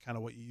that's kind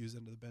of what you use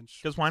end of the bench.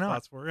 Because why not?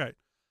 Spots for, right.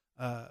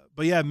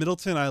 But yeah,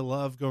 Middleton, I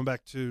love going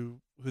back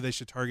to who they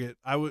should target.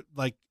 I would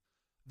like,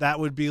 that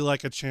would be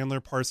like a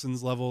Chandler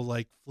Parsons level,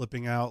 like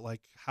flipping out,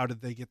 like how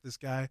did they get this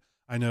guy?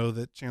 I know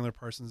that Chandler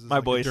Parsons is my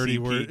like boy a dirty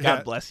CP. word.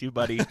 God bless you,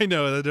 buddy. I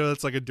know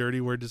that's like a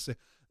dirty word to say.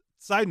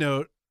 Side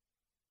note,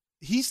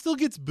 he still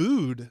gets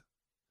booed.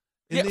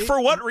 For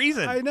what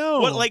reason? I know.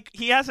 What, like,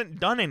 he hasn't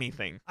done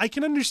anything. I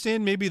can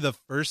understand maybe the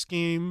first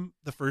season,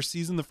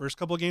 the first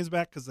couple of games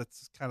back, because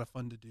that's kind of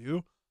fun to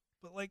do.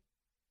 But like,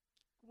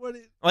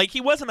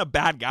 he wasn't a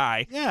bad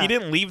guy. Yeah. He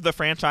didn't leave the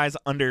franchise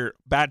under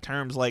bad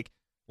terms like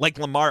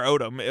Lamar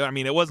Odom. I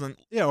mean, it wasn't.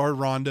 Yeah, or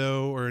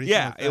Rondo or anything.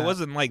 Yeah, like that. it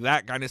wasn't like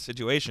that kind of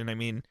situation. I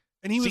mean,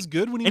 and he was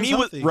good when he was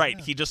healthy. Right.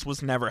 Yeah. He just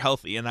was never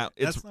healthy, and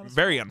it's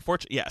very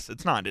unfortunate. Yes,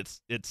 it's not.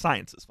 It's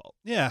science's fault.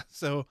 Yeah.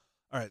 So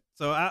all right.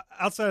 So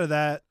outside of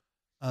that,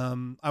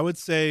 I would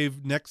say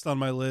next on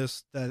my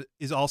list that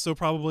is also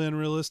probably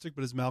unrealistic,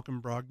 but is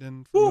Malcolm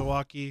Brogdon from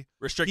Milwaukee.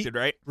 Restricted,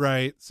 right?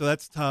 Right. So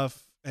that's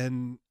tough.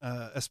 And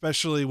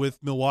especially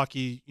with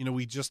Milwaukee,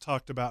 we just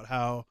talked about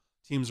how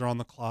teams are on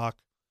the clock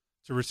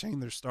to retain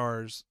their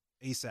stars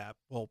ASAP.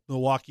 Well,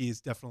 Milwaukee is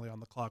definitely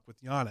on the clock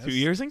with Giannis. 2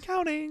 years and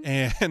counting.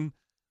 And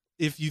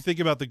if you think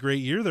about the great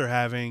year they're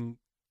having,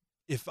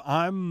 if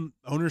I'm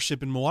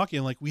ownership in Milwaukee,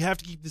 I'm like, we have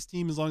to keep this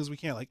team as long as we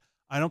can. Like,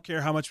 I don't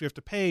care how much we have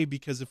to pay,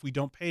 because if we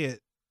don't pay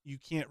it, you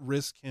can't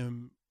risk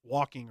him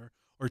walking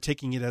or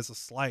taking it as a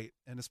slight.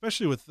 And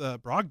especially with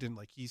Brogdon,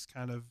 like he's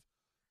kind of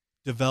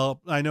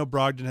developed. I know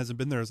Brogdon hasn't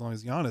been there as long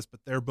as Giannis,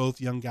 but they're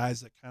both young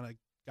guys that kind of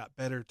got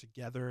better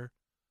together.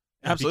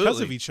 Absolutely.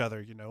 Because of each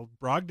other.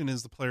 Brogdon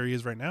is the player he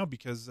is right now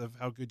because of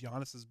how good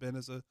Giannis has been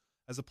as a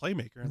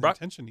playmaker and the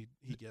attention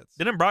he gets.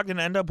 Didn't Brogdon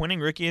end up winning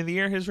Rookie of the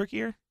Year his rookie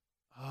year?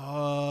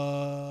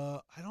 I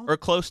don't. Or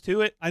close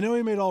to it. I know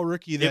he made All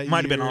Rookie that year. It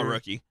might have been All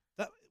Rookie.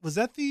 Was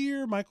that the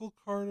year Michael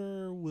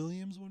Carter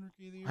Williams won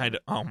Rookie of the Year?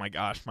 Oh my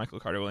gosh, Michael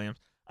Carter Williams.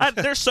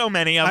 There's so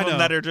many of them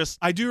that are just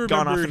I do remember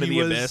gone off into the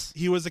abyss.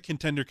 He was a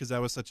contender because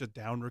that was such a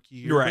down rookie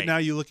year. Right. But now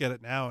you look at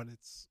it now, and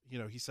it's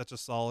he's such a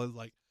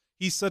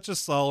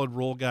solid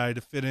role guy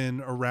to fit in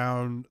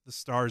around the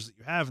stars that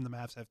you have, and the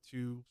Mavs have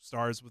 2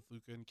 stars with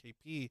Luka and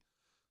KP.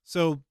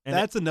 So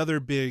that's another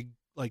big,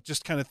 like,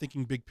 just kind of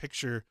thinking big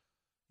picture.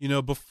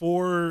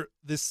 Before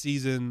this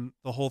season,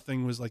 the whole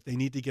thing was like they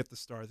need to get the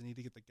stars, they need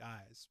to get the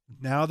guys.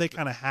 Now they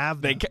kind of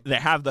have them. They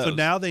have those. So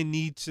now they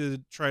need to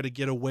try to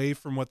get away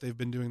from what they've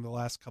been doing the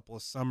last couple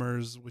of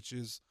summers, which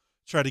is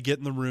try to get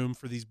in the room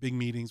for these big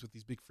meetings with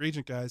these big free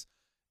agent guys.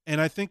 And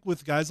I think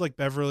with guys like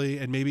Beverly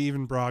and maybe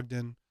even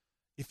Brogdon,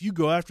 if you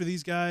go after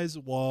these guys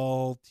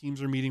while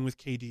teams are meeting with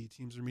KD,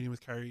 teams are meeting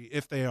with Kyrie,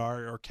 if they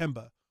are, or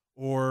Kemba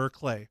or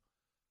Clay,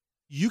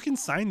 you can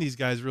sign these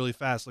guys really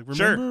fast. Like,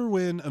 remember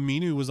when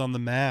Aminu was on the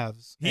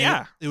Mavs?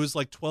 Yeah. It was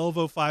like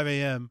 12:05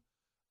 a.m.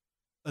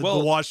 The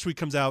watch tweet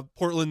comes out,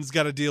 Portland's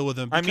got to deal with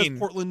him. Because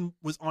Portland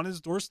was on his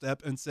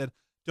doorstep and said,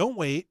 don't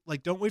wait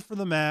for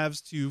the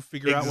Mavs to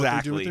figure out what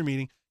they're doing with their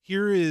meeting.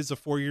 Here is a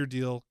 4-year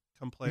deal.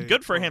 Come play.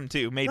 Good for him,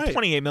 too. Made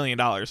 $28 million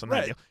on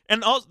that deal.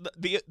 And also,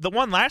 the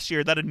one last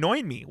year that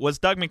annoyed me was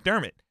Doug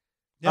McDermott.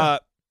 Yeah.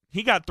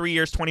 He got 3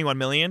 years, $21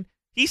 million.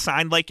 He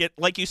signed like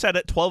you said,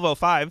 at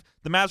 12:05.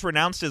 The Mavs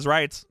renounced his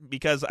rights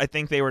because I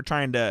think they were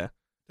trying to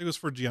It was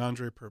for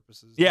DeAndre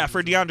purposes. Yeah,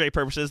 for DeAndre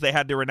purposes, they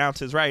had to renounce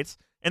his rights.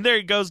 And there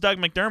goes Doug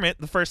McDermott,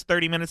 the first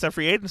 30 minutes of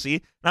free agency.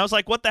 And I was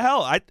like, what the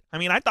hell? I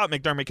mean, I thought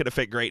McDermott could have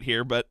fit great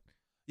here, but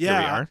here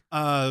we are.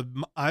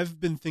 I've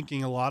been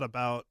thinking a lot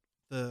about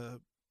the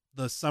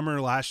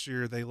summer last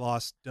year. They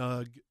lost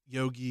Doug,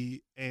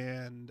 Yogi,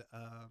 and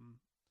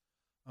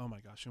oh my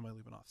gosh, who am I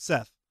leaving off?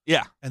 Seth.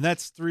 Yeah. And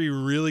that's 3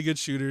 really good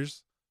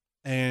shooters.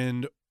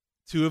 And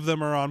 2 of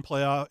them are on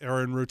playoff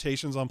or in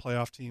rotations on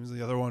playoff teams.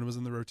 The other one was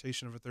in the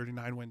rotation of a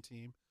 39-win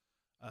team.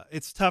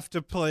 It's tough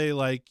to play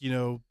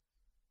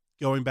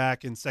going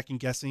back and second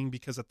guessing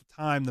because at the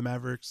time the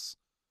Mavericks,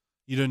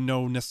 you didn't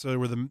know necessarily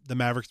where the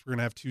Mavericks were going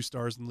to have 2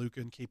 stars in Luka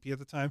and KP at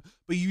the time,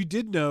 but you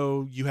did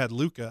know you had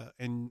Luka,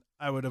 and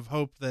I would have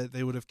hoped that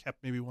they would have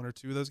kept maybe 1 or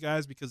 2 of those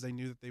guys because they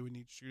knew that they would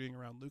need shooting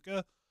around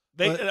Luka.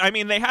 They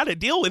had a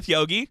deal with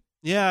Yogi.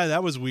 Yeah,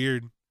 that was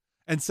weird.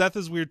 And Seth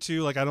is weird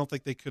too. I don't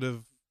think they could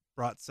have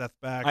brought Seth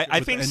back. I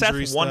think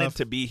Seth wanted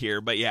to be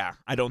here, but yeah,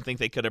 I don't think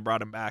they could have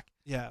brought him back.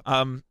 Yeah.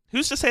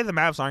 Who's to say the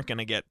Mavs aren't going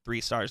to get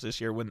 3 stars this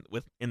year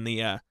if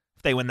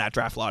they win that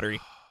draft lottery?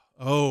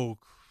 Oh,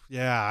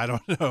 yeah, I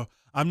don't know.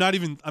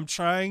 I'm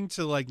trying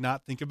to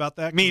not think about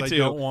that. Me too. I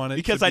don't want it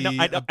because I don't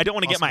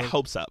want to get my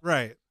hopes up.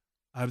 Right.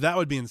 That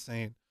would be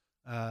insane.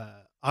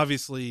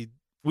 Obviously,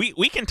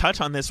 we can touch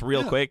on this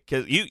real quick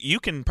because you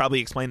can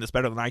probably explain this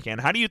better than I can.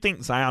 How do you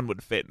think Zion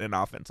would fit in an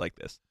offense like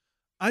this?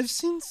 I've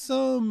seen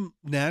some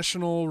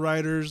national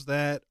writers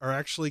that are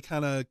actually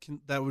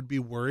that would be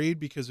worried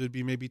because it would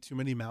be maybe too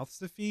many mouths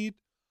to feed.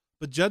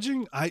 But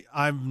judging,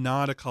 I'm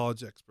not a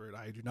college expert.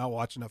 I do not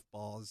watch enough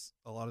ball as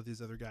a lot of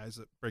these other guys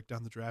that break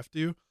down the draft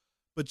do.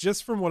 But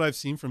just from what I've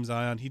seen from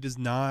Zion,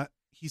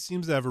 he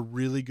seems to have a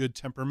really good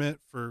temperament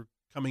for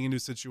coming into a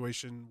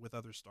situation with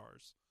other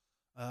stars.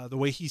 The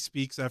way he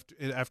speaks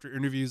after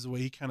interviews, the way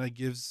he kind of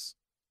gives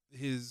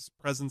his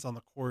presence on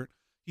the court.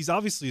 He's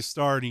obviously a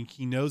star and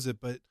he knows it,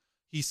 but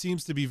he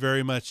seems to be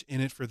very much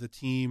in it for the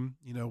team.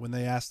 When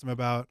they asked him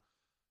about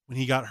when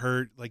he got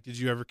hurt, did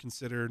you ever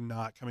consider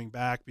not coming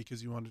back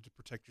because you wanted to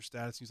protect your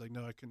status? He's like,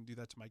 no, I couldn't do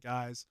that to my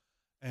guys.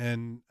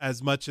 And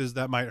as much as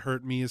that might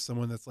hurt me as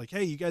someone that's like,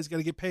 hey, you guys got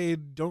to get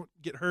paid, don't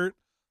get hurt.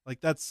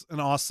 That's an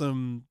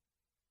awesome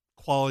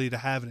quality to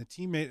have in a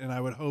teammate. And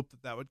I would hope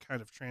that would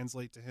kind of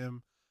translate to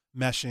him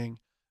meshing.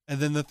 And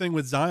then the thing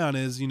with Zion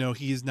is,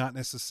 he's not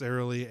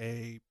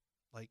necessarily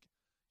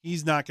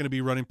he's not going to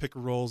be running pick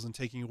and rolls and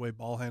taking away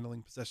ball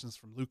handling possessions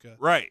from Luka.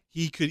 Right.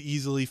 He could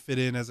easily fit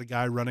in as a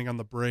guy running on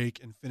the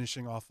break and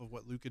finishing off of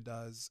what Luka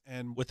does.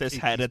 And with his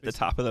head at the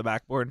top of the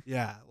backboard.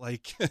 Yeah.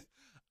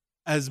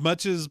 As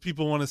much as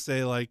people want to say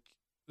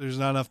there's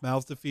not enough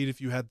mouths to feed if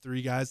you had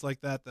 3 guys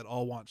like that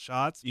all want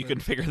shots. You can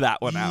figure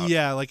that one out.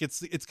 Yeah.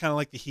 It's kind of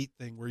like the Heat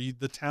thing where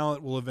the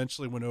talent will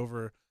eventually win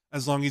over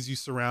as long as you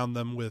surround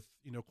them with,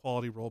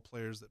 quality role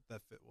players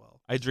that fit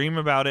well. I dream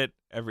about it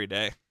every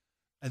day.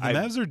 And the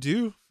Mavs are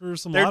due for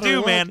some lottery. They're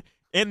due, man.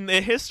 In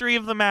the history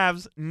of the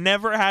Mavs,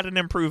 never had an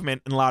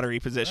improvement in lottery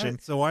position.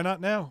 Right, so why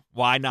not now?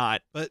 Why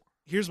not? But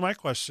here's my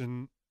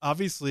question.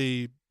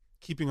 Obviously,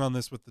 keeping on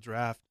this with the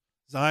draft,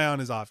 Zion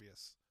is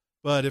obvious.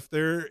 But if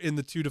they're in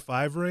the 2 to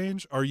 5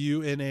 range, are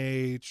you in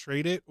a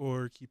trade it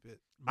or keep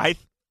it?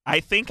 I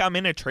think I'm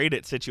in a trade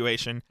it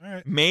situation. All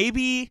right.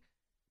 Maybe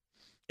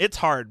it's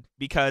hard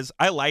because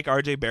I like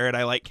RJ Barrett.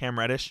 I like Cam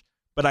Reddish.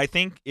 But I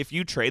think if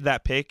you trade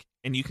that pick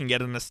and you can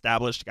get an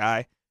established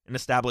guy, an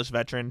established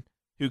veteran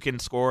who can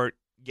score,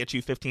 get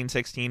you 15,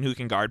 16, who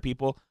can guard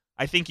people,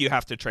 I think you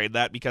have to trade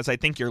that because I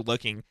think you're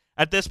looking.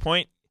 At this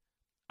point,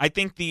 I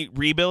think the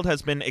rebuild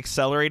has been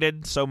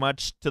accelerated so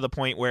much to the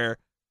point where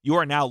you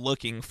are now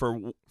looking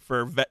for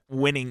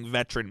winning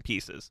veteran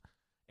pieces.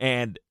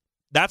 And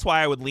that's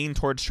why I would lean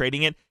towards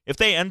trading it. If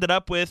they ended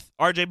up with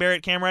RJ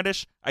Barrett, Cam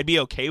Reddish, I'd be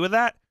okay with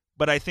that.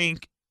 But I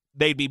think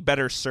they'd be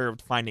better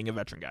served finding a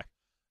veteran guy.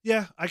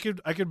 Yeah, I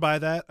could buy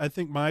that. I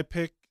think my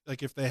pick,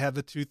 if they had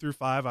the 2 through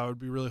 5, I would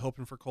be really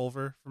hoping for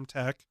Culver from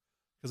Tech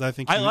because I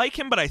think I like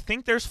him, but I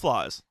think there's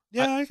flaws.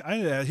 Yeah,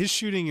 his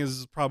shooting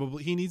is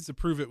probably he needs to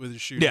prove it with his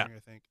shooting. Yeah. I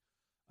think.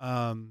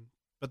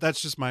 But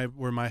that's just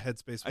where my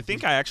headspace. I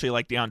think I actually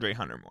like DeAndre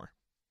Hunter more.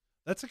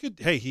 That's a good.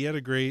 Hey, he had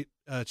a great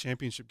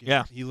championship game.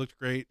 Yeah, he looked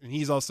great, and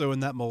he's also in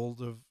that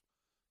mold of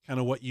kind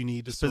of what you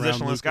need to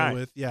surround Luka guy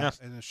with. Yeah,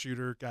 and a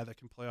shooter guy that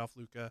can play off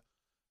Luka.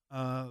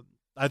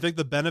 I think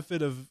the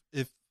benefit of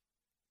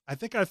I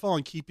think I'd fall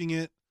on keeping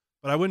it,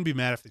 but I wouldn't be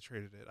mad if they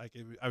traded it.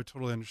 I would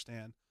totally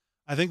understand.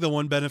 I think the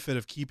one benefit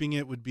of keeping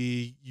it would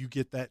be you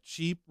get that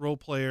cheap role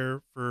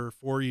player for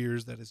 4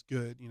 years that is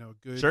good, a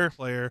good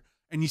player,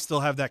 and you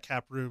still have that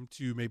cap room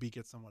to maybe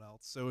get someone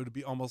else. So it would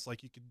be almost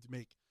like you could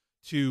make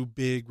 2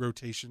 big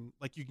rotation,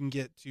 like you can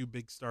get 2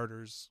 big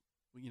starters,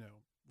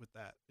 with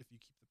that if you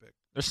keep the pick.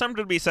 There's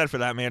something to be said for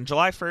that, man.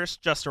 July 1st,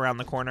 just around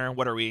the corner.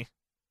 What are we?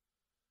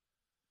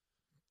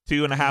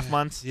 2.5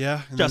 months?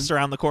 Yeah. Just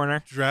around the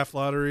corner. Draft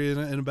lottery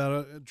in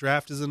about a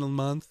draft is in a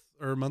month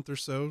or a month or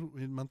so,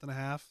 a month and a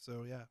half.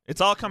 So, yeah. It's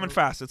all coming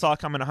fast. It's all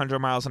coming 100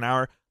 miles an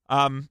hour.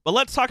 But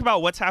let's talk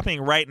about what's happening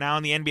right now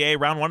in the NBA.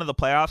 Round 1 of the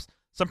playoffs.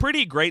 some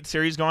pretty great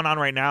series going on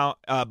right now.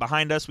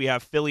 Behind us, we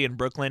have Philly and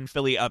Brooklyn.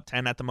 Philly up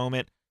 10 at the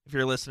moment. If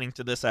you're listening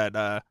to this at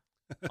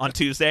on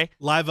Tuesday,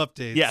 live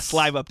updates. Yes,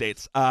 live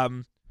updates.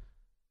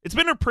 It's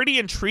been a pretty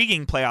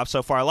intriguing playoff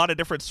so far. A lot of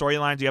different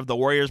storylines. You have the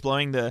Warriors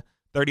blowing the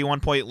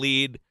 31-point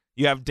lead.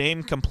 You have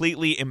Dame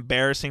completely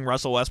embarrassing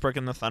Russell Westbrook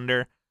and the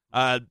Thunder.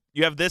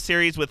 You have this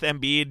series with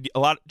Embiid.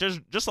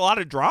 Just a lot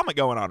of drama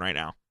going on right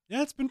now.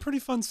 Yeah, it's been a pretty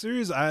fun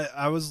series.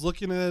 I was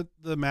looking at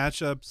the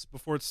matchups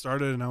before it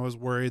started, and I was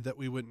worried that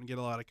we wouldn't get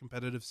a lot of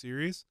competitive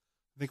series.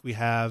 I think we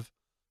have,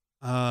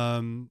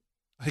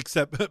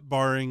 except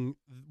barring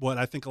what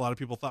I think a lot of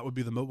people thought would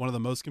be one of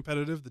the most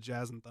competitive, the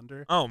Jazz and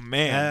Thunder. Oh,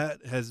 man.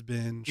 That has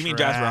been You mean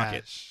Jazz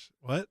Rockets?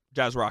 What?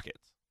 Jazz Rockets.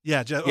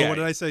 Yeah, what did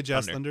I say?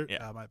 Jazz Thunder?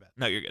 Yeah. Oh, my bad.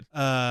 No, you're good.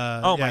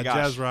 My gosh.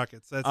 Jazz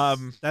Rockets.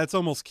 That's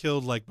almost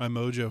killed like my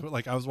mojo.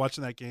 Like I was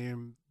watching the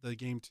game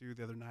 2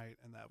 the other night,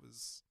 and that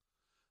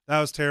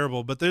was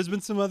terrible. But there's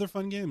been some other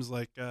fun games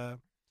like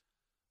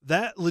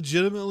that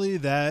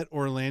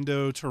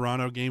Orlando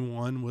Toronto game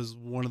 1 was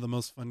one of the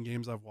most fun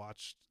games I've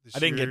watched this year. I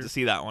didn't get to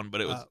see that one,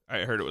 but it was I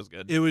heard it was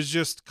good. It was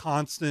just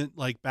constant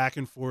like back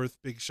and forth,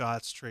 big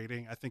shots,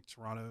 trading. I think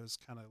Toronto has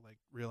kind of like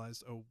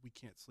realized, oh, we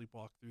can't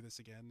sleepwalk through this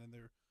again, and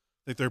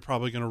they're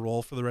probably going to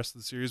roll for the rest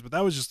of the series. But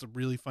that was just a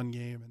really fun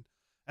game. And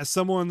as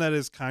someone that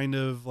is kind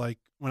of like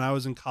when I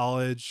was in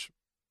college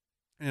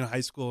and in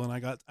high school, and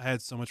I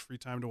had so much free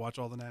time to watch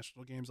all the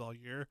national games all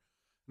year.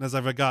 And as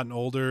I've gotten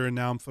older and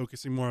now I'm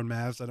focusing more on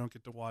Mavs, I don't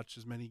get to watch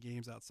as many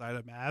games outside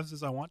of Mavs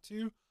as I want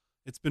to.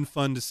 It's been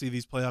fun to see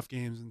these playoff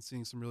games and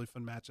seeing some really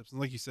fun matchups. And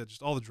like you said,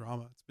 just all the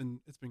drama.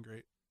 It's been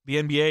great.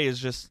 The NBA is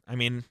just, I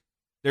mean,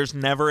 there's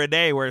never a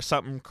day where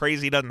something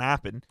crazy doesn't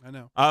happen. I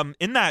know.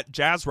 In that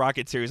Jazz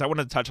Rocket series, I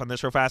wanted to touch on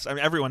this real fast. I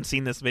mean, everyone's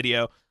seen this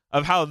video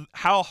of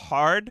how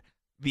hard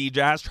the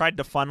Jazz tried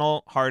to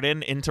funnel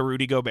Harden into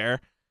Rudy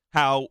Gobert.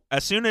 How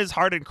as soon as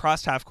Harden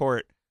crossed half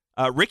court,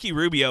 Ricky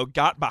Rubio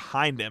got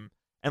behind him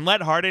and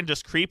let Harden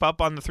just creep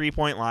up on the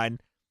 3-point line.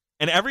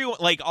 And everyone,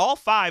 like all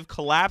 5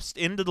 collapsed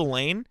into the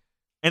lane,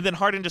 and then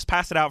Harden just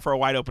passed it out for a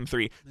wide open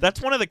 3.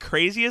 That's one of the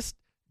craziest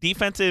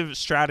defensive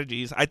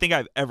strategies I think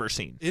I've ever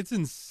seen. It's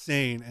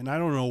insane, and I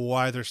don't know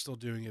why they're still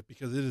doing it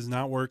because it is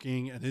not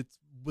working, and it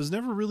was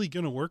never really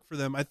going to work for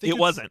them. I think it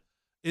wasn't.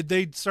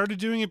 They started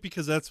doing it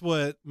because that's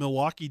what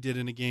Milwaukee did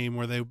in a game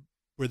where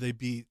they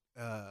beat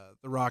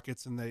the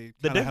Rockets, and they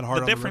had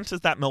hard. The difference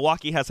is that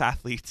Milwaukee has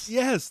athletes.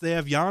 Yes, they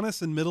have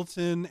Giannis and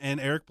Middleton and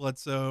Eric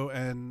Bledsoe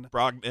and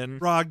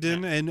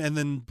Brogdon, yeah. and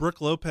then Brook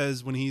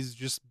Lopez when he's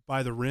just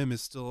by the rim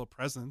is still a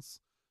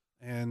presence.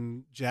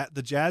 And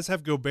the Jazz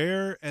have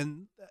Gobert,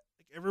 and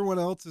everyone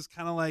else is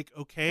kind of like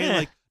okay,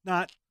 like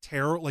not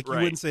terrible. Like you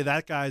wouldn't say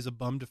that guy is a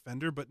bum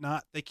defender, but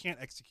they can't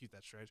execute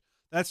that strategy.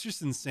 That's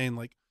just insane.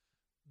 Like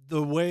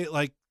the way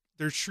like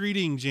they're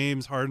treating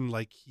James Harden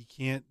like he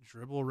can't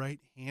dribble right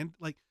hand.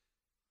 Like,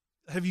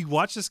 have you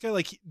watched this guy?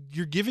 Like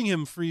you're giving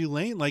him free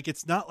lane. Like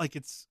it's not like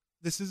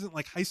this isn't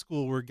like high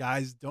school where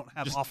guys don't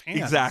have just off hands.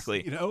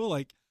 Exactly. You know,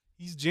 like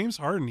he's James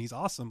Harden. He's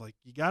awesome. Like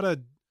you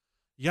gotta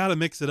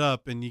mix it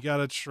up, and you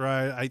gotta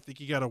try. I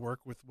think you gotta work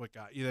with what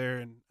got you there.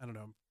 And I don't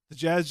know. The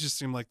Jazz just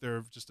seem like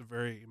they're just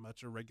very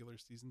much a regular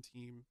season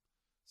team,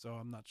 so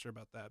I'm not sure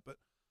about that. But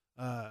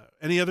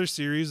any other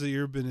series that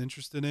you've been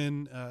interested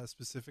in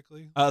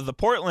specifically? The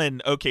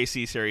Portland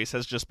OKC series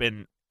has just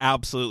been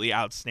absolutely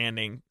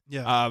outstanding.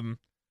 Yeah.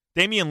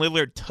 Damian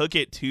Lillard took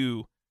it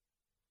to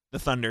the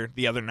Thunder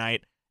the other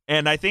night,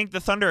 and I think the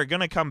Thunder are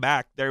going to come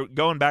back. They're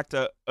going back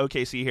to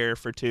OKC here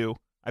for 2,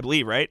 I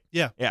believe, right?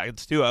 Yeah. Yeah,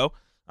 it's 2-0.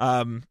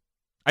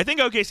 I think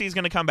OKC is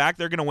going to come back.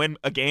 They're going to win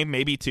a game,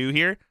 maybe 2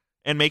 here,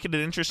 and make it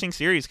an interesting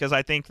series because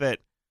I think that,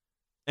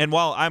 and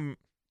while I'm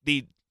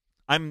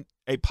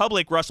a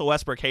public Russell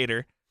Westbrook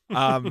hater,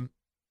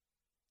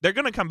 they're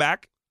going to come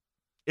back.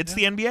 It's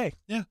the NBA.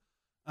 Yeah.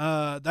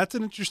 That's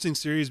an interesting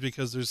series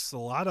because there's a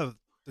lot of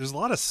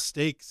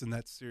stakes in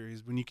that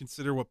series when you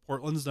consider what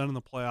Portland's done in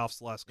the playoffs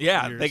the last couple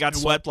of years. They got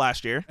swept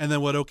last year. And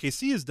then what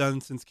OKC has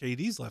done since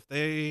KD's left.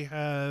 They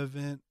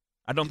haven't.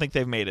 I don't think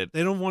they've made it.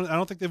 I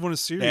don't think they've won a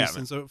series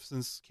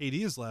since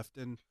KD has left,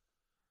 and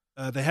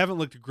they haven't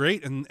looked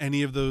great in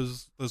any of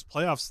those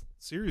playoffs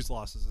series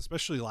losses,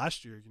 especially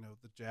last year. You know,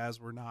 the Jazz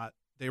were not.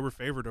 They were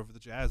favored over the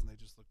Jazz, and they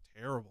just looked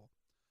terrible.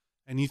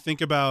 And you think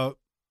about,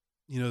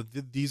 you know,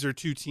 these are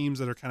 2 teams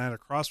that are kind of at a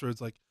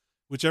crossroads. Like,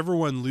 whichever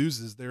one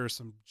loses, there are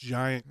some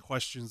giant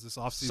questions this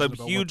offseason.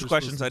 Some huge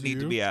questions that need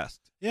to be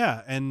asked.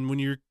 Yeah, and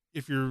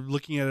if you're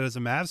looking at it as a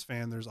Mavs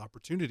fan, there's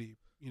opportunity.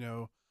 You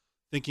know,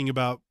 thinking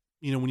about,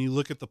 you know, when you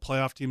look at the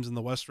playoff teams in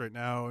the West right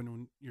now, and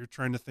when you're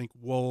trying to think,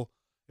 well,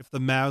 if the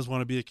Mavs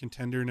want to be a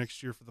contender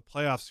next year for the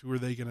playoffs, who are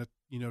they going to,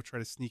 you know, try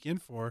to sneak in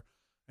for?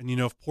 And, you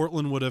know, if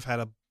Portland would have had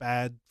a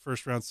bad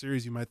first-round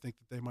series, you might think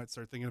that they might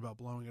start thinking about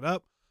blowing it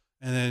up.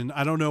 And then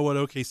I don't know what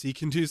OKC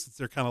can do since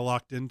they're kind of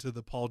locked into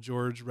the Paul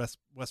George,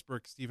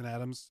 Westbrook, Steven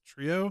Adams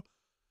trio.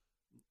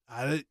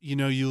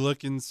 You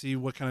look and see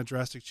what kind of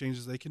drastic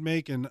changes they can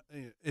make. And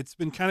it's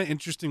been kind of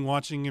interesting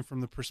watching it from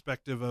the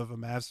perspective of a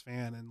Mavs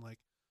fan and, like,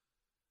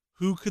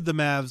 who could the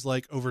Mavs,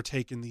 like,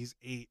 overtake in these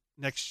 8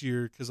 next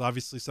year because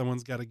obviously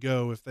someone's got to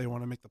go if they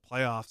want to make the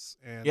playoffs.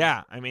 And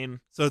Yeah, I mean,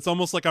 so it's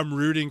almost like I'm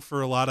rooting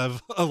for a lot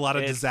of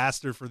It's-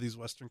 disaster for these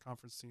Western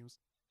Conference teams.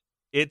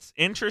 it's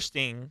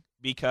interesting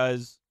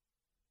because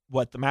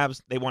the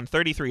Mavs, they won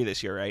 33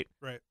 this year, right?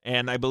 Right.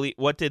 And I believe,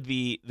 what did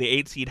the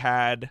 8 seed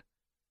had?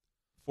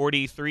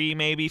 43,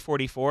 maybe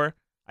 44.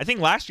 I think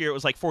last year it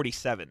was like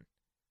 47.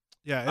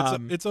 Yeah,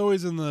 it's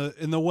always in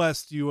the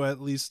West. You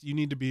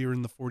need to be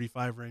in the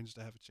 45 range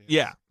to have a chance.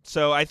 Yeah,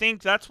 so I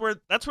think that's where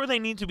they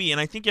need to be,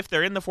 and I think if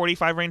they're in the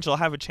 45 range, they'll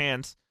have a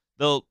chance.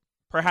 They'll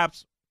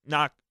perhaps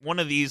knock one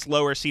of these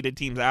lower seeded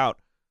teams out,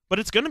 but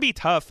it's going to be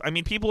tough. I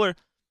mean, people are.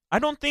 I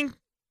don't think.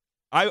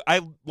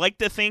 I like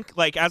to think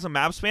like as a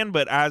Mavs fan,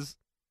 but as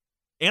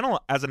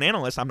an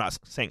analyst, I'm not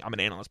saying I'm an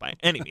analyst by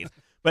any means,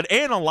 but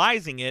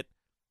analyzing it.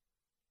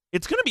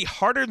 It's going to be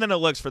harder than it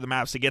looks for the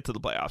Mavs to get to the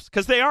playoffs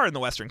because they are in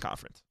the Western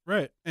Conference.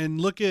 Right. And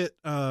look at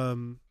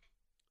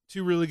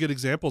two really good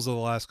examples of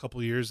the last couple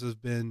of years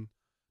have been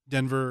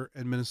Denver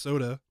and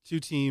Minnesota,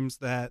 two teams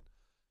that,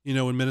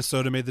 when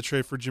Minnesota made the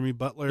trade for Jimmy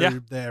Butler,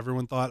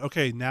 everyone thought,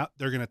 okay, now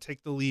they're going to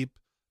take the leap,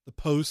 the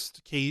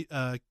post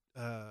Kevin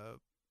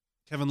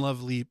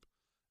Love leap,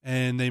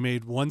 and they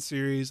made one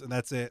series and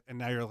that's it. And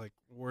now you're like,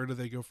 where do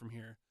they go from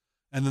here?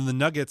 And then the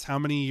Nuggets, how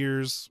many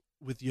years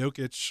with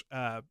Jokic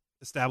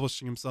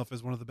establishing himself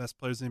as one of the best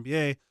players in the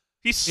NBA.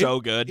 He's so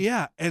good.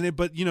 Yeah,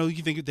 but you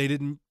think they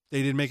didn't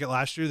make it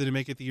last year, they didn't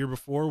make it the year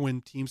before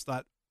when teams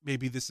thought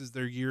maybe this is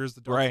their year as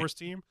the dark horse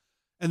team,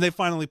 and they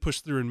finally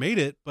pushed through and made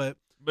it. But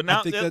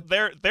now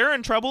they're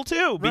in trouble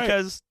too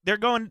because they're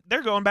going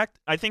back.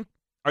 I think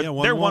they're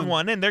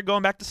 1-1 and they're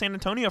going back to San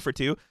Antonio for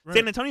 2. Right.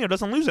 San Antonio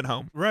doesn't lose at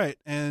home. Right,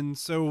 and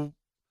so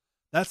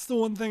that's the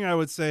one thing I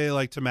would say,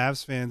 like, to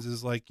Mavs fans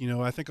is, like,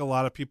 I think a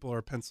lot of people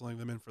are penciling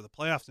them in for the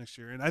playoffs next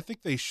year, and I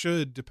think they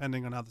should,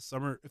 depending on how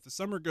if the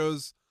summer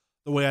goes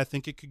the way I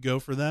think it could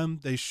go for them,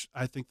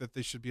 I think that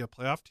they should be a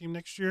playoff team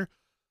next year.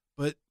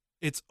 But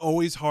it's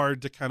always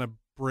hard to kind of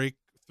break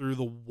through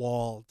the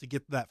wall to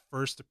get that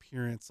first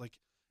appearance. Like,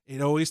 it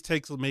always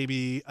takes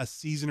maybe a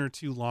season or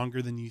two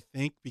longer than you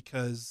think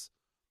because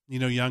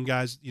young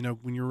guys,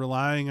 when you're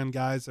relying on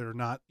guys that are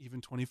not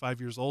even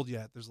 25 years old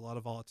yet, there's a lot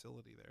of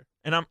volatility there.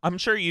 And I'm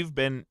sure you've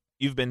been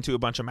to a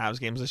bunch of Mavs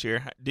games this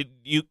year. Did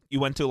you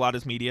went to a lot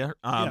as media?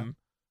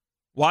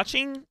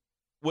 Watching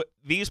what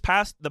the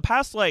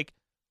past like,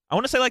 I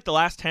want to say like the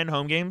last 10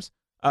 home games,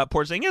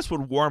 Porzingis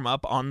would warm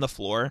up on the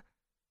floor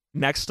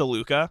next to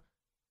Luka,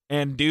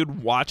 and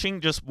dude, watching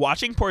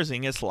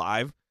Porzingis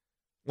live,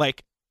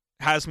 like,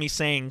 has me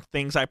saying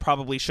things I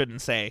probably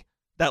shouldn't say.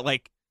 That,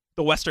 like,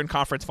 the Western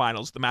Conference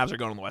Finals, the Mavs are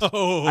going to the West.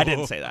 Oh, I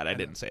didn't say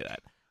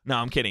that. No,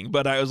 I'm kidding.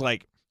 But I was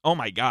like, oh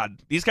my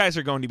God, these guys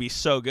are going to be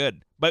so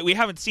good. But we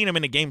haven't seen him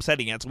in a game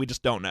setting yet, so we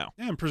just don't know.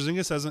 Yeah, and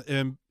Porzingis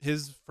hasn't.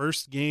 His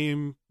first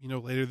game,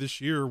 later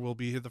this year will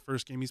be the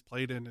first game he's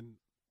played in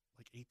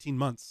like 18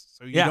 months.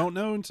 So you don't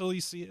know until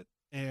you see it.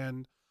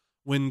 And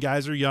when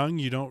guys are young,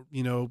 you don't.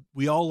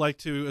 We all like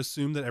to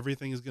assume that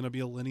everything is going to be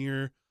a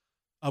linear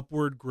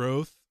upward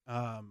growth.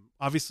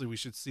 Obviously, we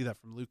should see that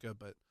from Luka,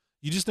 but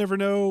you just never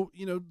know.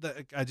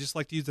 I just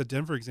like to use the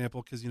Denver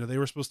example because, they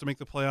were supposed to make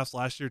the playoffs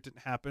last year. It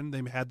didn't happen.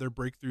 They had their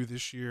breakthrough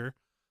this year.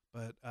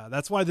 But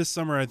that's why this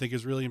summer I think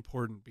is really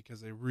important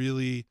because they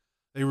really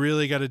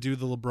got to do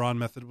the LeBron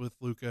method with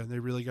Luka, and they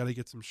really got to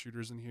get some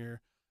shooters in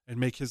here and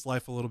make his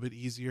life a little bit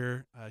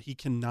easier. He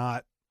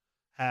cannot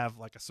have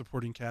like a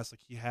supporting cast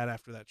like he had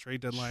after that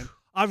trade deadline.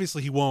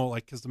 Obviously he won't,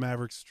 like, because the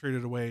Mavericks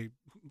traded away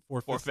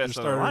 4/5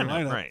 of their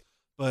lineup. Right.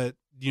 But,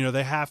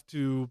 they have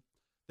to.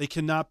 They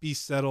cannot be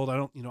settled.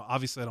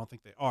 Obviously I don't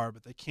think they are,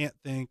 but they can't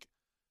think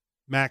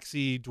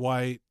Maxey,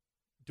 Dwight,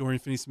 Dorian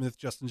Finney-Smith,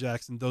 Justin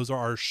Jackson, those are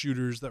our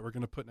shooters that we're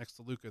going to put next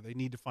to Luka. They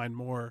need to find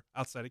more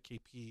outside of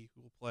KP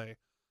who will play.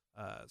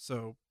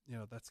 So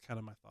that's kind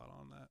of my thought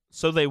on that.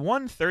 So they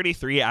won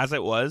 33 as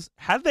it was.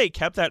 Had they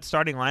kept that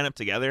starting lineup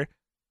together,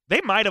 they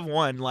might have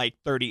won like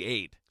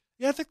 38.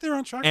 Yeah, I think they're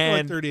on track for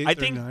like 38, I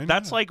think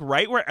that's like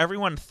right where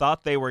everyone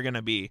thought they were going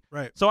to be.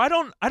 Right. So I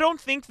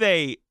don't think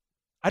they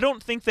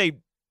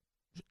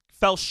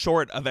fell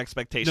short of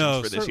expectations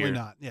for this year. No, certainly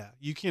not. Yeah,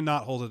 you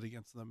cannot hold it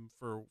against them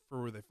for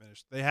where they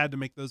finished. They had to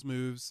make those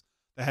moves.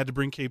 They had to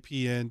bring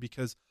KP in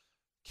because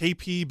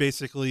KP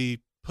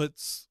basically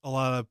puts a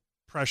lot of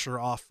pressure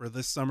off for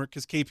this summer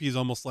because KP is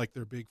almost like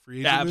their big free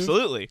agent. Yeah,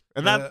 absolutely.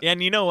 Move.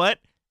 And you know what?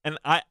 And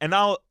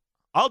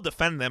I'll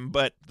defend them,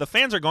 but the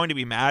fans are going to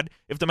be mad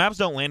if the Mavs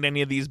don't land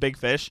any of these big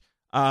fish.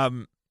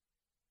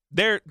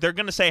 They're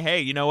going to say,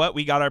 hey, you know what?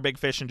 We got our big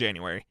fish in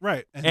January.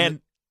 Right.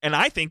 And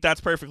I think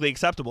that's perfectly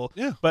acceptable.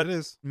 Yeah, but it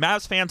is.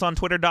 Mavs fans on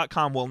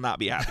Twitter.com will not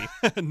be happy.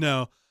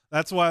 No,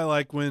 that's why,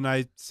 like, when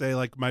I say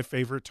like my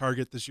favorite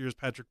target this year is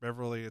Patrick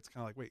Beverley, it's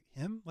kind of like, wait,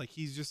 him? Like,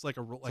 he's just like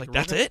a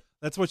that's it.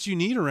 That's what you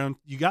need around.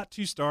 You got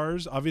 2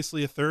 stars.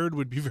 Obviously, a third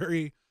would be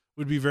very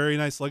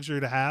nice luxury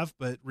to have,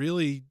 but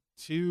really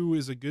 2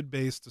 is a good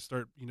base to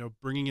start.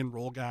 Bringing in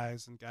role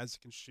guys and guys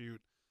that can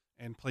shoot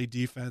and play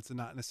defense, and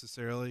not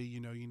necessarily you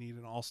need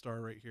an all-star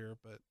right here,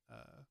 but.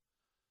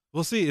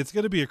 We'll see. It's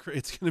gonna be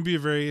a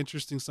very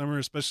interesting summer,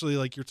 especially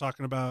like you're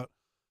talking about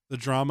the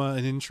drama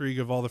and intrigue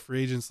of all the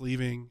free agents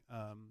leaving.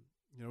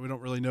 We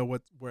don't really know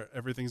where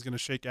everything's gonna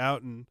shake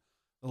out, and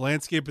the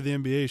landscape of the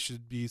NBA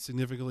should be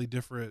significantly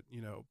different,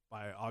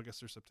 by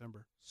August or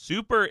September.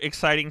 Super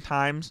exciting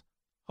times.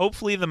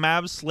 Hopefully the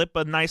Mavs slip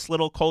a nice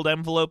little cold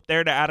envelope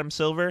there to Adam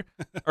Silver,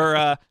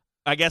 or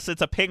I guess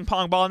it's a ping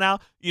pong ball now.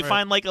 You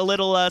find like a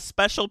little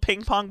special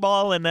ping pong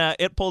ball, and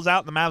it pulls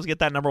out, and the Mavs get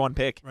that number 1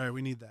 pick. Right,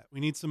 we need that. We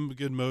need some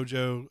good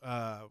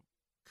mojo.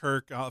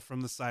 Kirk out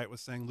from the site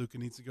was saying Luka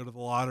needs to go to the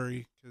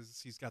lottery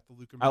because he's got the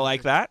Luka. I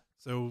like that.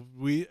 So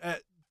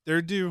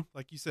they're due,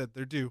 like you said,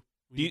 they're due.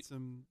 We need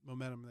some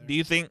momentum there. Do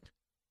you think?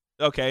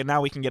 Okay,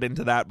 now we can get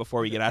into that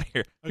before we get out of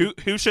here. Okay.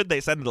 Who should they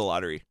send to the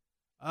lottery?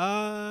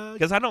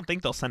 Because I don't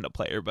think they'll send a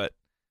player, but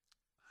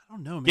I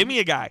don't know. Maybe. Give me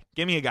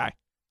a guy.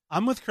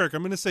 I'm with Kirk.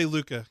 I'm going to say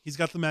Luka. He's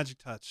got the magic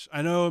touch.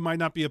 I know it might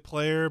not be a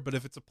player, but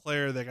if it's a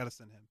player, they got to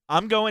send him.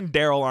 I'm going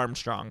Daryl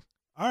Armstrong.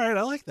 All right,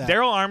 I like that.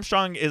 Daryl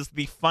Armstrong is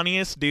the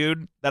funniest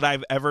dude that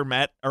I've ever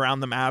met around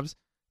the Mavs,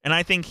 and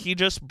I think he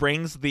just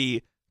brings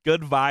the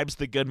good vibes,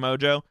 the good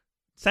mojo.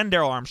 Send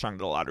Daryl Armstrong to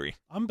the lottery.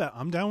 I'm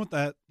down with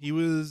that. He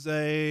was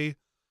a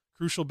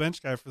crucial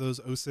bench guy for those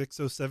 06,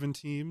 07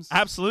 teams.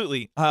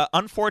 Absolutely.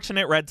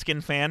 Unfortunate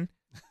Redskin fan.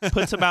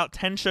 Puts about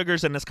 10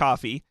 sugars in his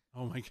coffee.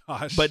 Oh, my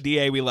gosh. But,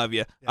 DA, we love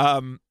you. Yeah.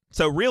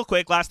 So real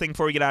quick, last thing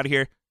before we get out of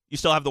here. You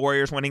still have the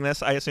Warriors winning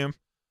this, I assume?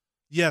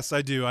 Yes,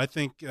 I do. I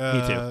think Me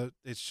too.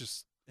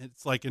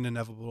 It's like an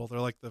inevitable. They're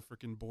like the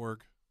freaking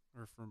Borg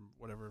or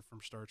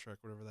from Star Trek,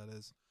 whatever that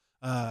is.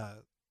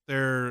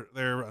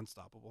 They're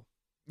unstoppable.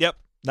 Yep,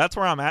 that's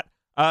where I'm at.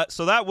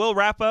 So that will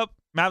wrap up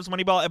Mavs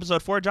Moneyball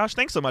episode 4. Josh,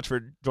 thanks so much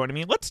for joining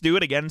me. Let's do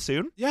it again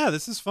soon. Yeah,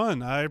 this is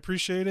fun. I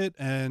appreciate it.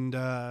 And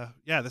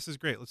this is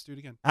great. Let's do it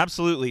again.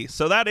 Absolutely.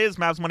 So that is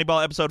Mavs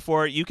Moneyball episode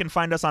 4. You can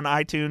find us on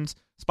iTunes,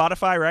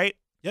 Spotify, right?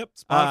 Yep.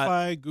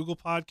 Spotify, Google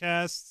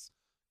Podcasts,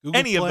 Google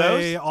any Play, of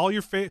those. All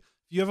your If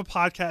you have a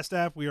podcast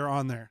app, we are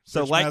on there.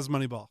 So Search Mavs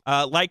Moneyball.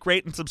 Like,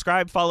 rate, and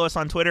subscribe. Follow us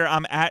on Twitter.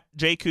 I'm at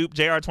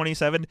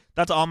JCoopJR27.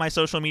 That's all my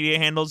social media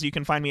handles. You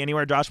can find me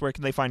anywhere. Josh, where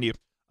can they find you?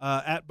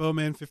 At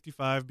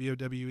Bowman55,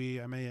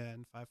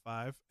 BOWEMAN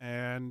 55.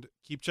 And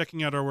keep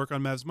checking out our work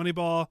on Mavs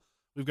Moneyball.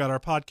 We've got our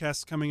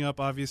podcasts coming up,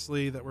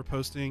 obviously, that we're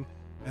posting.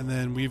 And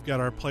then we've got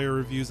our player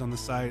reviews on the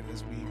site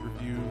as we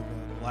review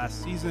the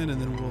last season.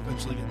 And then we'll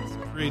eventually get into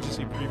some free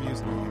agency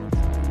previews.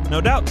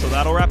 No doubt. So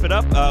that'll wrap it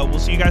up. We'll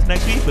see you guys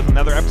next week with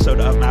another episode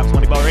of Mavs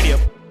Moneyball Radio.